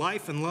gifts of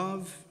life and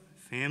love,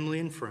 family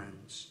and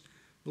friends.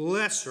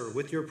 Bless her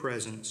with your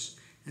presence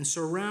and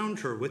surround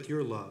her with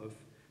your love,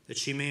 that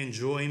she may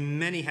enjoy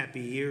many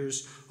happy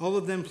years, all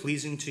of them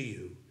pleasing to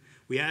you.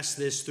 We ask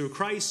this through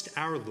Christ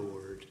our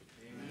Lord.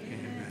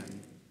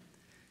 Amen.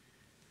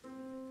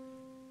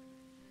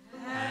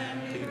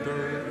 Happy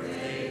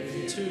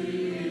birthday to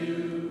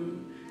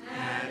you.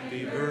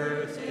 Happy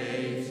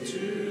birthday to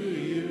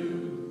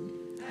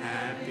you.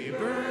 Happy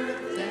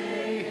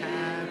birthday,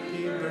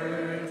 happy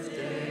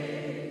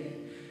birthday.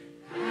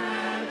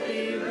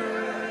 Happy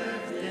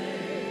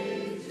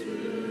birthday to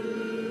you.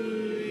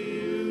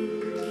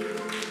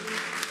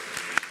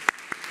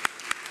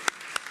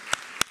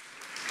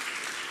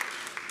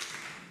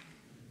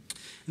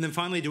 And then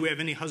finally, do we have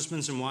any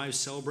husbands and wives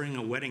celebrating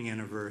a wedding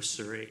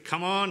anniversary?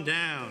 Come on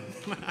down.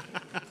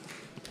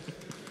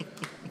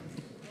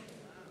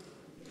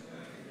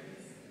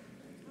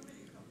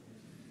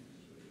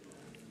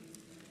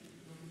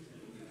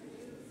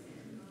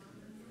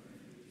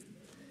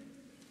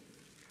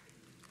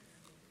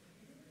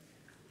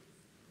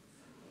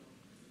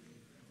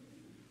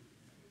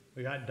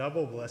 We got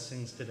double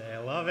blessings today. I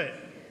love it.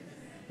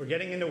 We're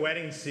getting into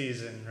wedding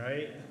season,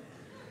 right?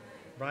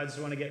 Brides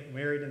want to get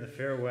married in the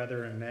fair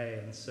weather in May,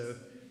 and so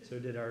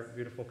did our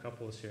beautiful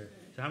couples here.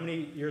 So how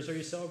many years are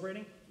you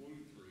celebrating?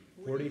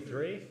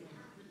 43.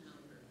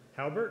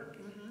 Halbert?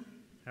 Mm-hmm.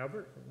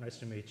 Halbert? Nice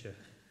to meet you.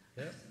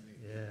 Yeah?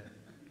 Yeah.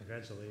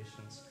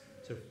 Congratulations.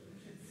 So,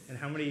 and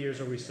how many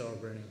years are we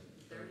celebrating?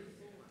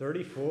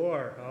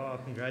 34. Oh,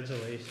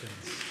 congratulations.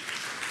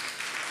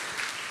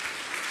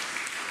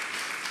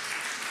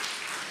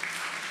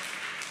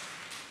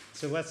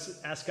 So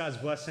let's ask God's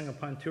blessing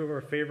upon two of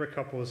our favorite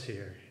couples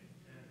here.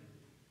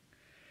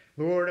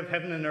 Lord of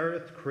heaven and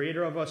earth,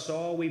 creator of us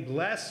all, we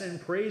bless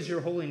and praise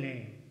your holy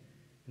name.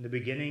 In the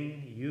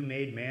beginning, you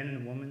made man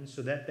and woman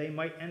so that they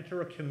might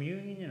enter a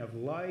communion of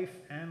life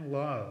and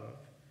love.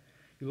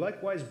 You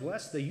likewise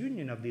bless the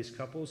union of these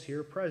couples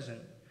here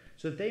present,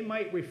 so that they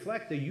might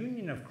reflect the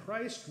union of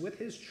Christ with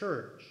his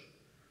church.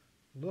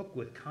 Look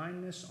with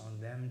kindness on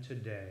them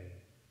today.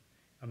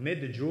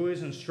 Amid the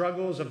joys and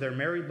struggles of their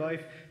married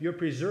life, you have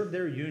preserved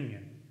their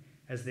union.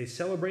 As they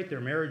celebrate their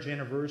marriage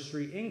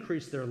anniversary,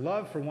 increase their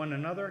love for one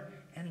another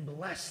and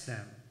bless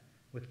them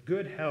with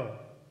good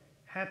health,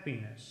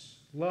 happiness,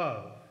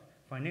 love,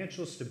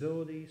 financial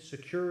stability,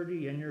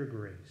 security, and your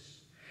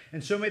grace.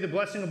 And so may the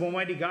blessing of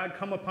Almighty God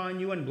come upon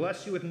you and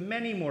bless you with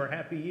many more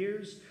happy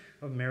years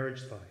of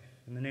marriage life.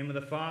 In the name of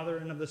the Father,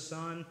 and of the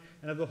Son,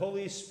 and of the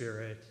Holy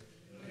Spirit.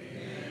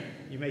 Amen.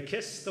 You may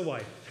kiss the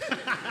wife.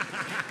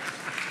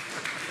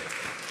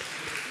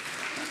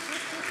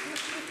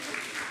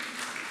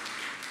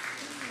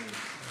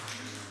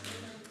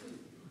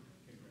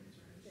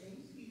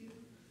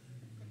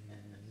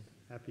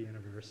 Happy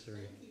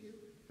anniversary.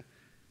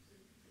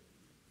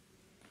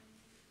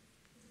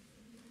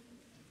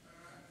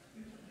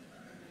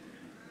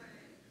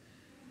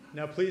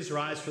 Now please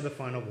rise for the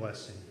final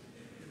blessing.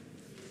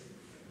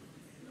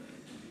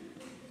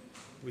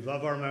 We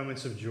love our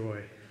moments of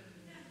joy.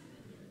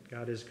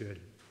 God is good.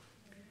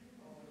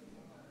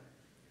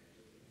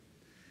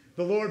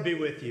 The Lord be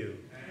with you.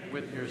 And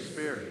with your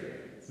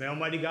spirit. May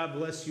Almighty God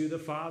bless you, the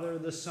Father,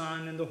 the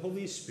Son, and the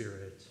Holy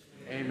Spirit.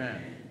 Amen.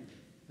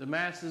 The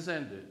Mass is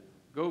ended.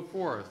 Go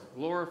forth,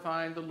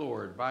 glorifying the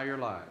Lord by your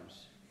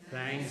lives.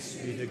 Thanks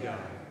be to God.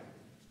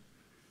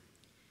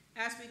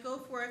 As we go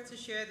forth to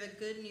share the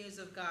good news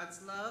of God's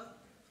love,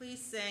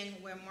 please sing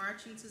We're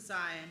Marching to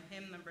Zion,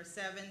 hymn number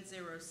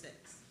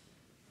 706.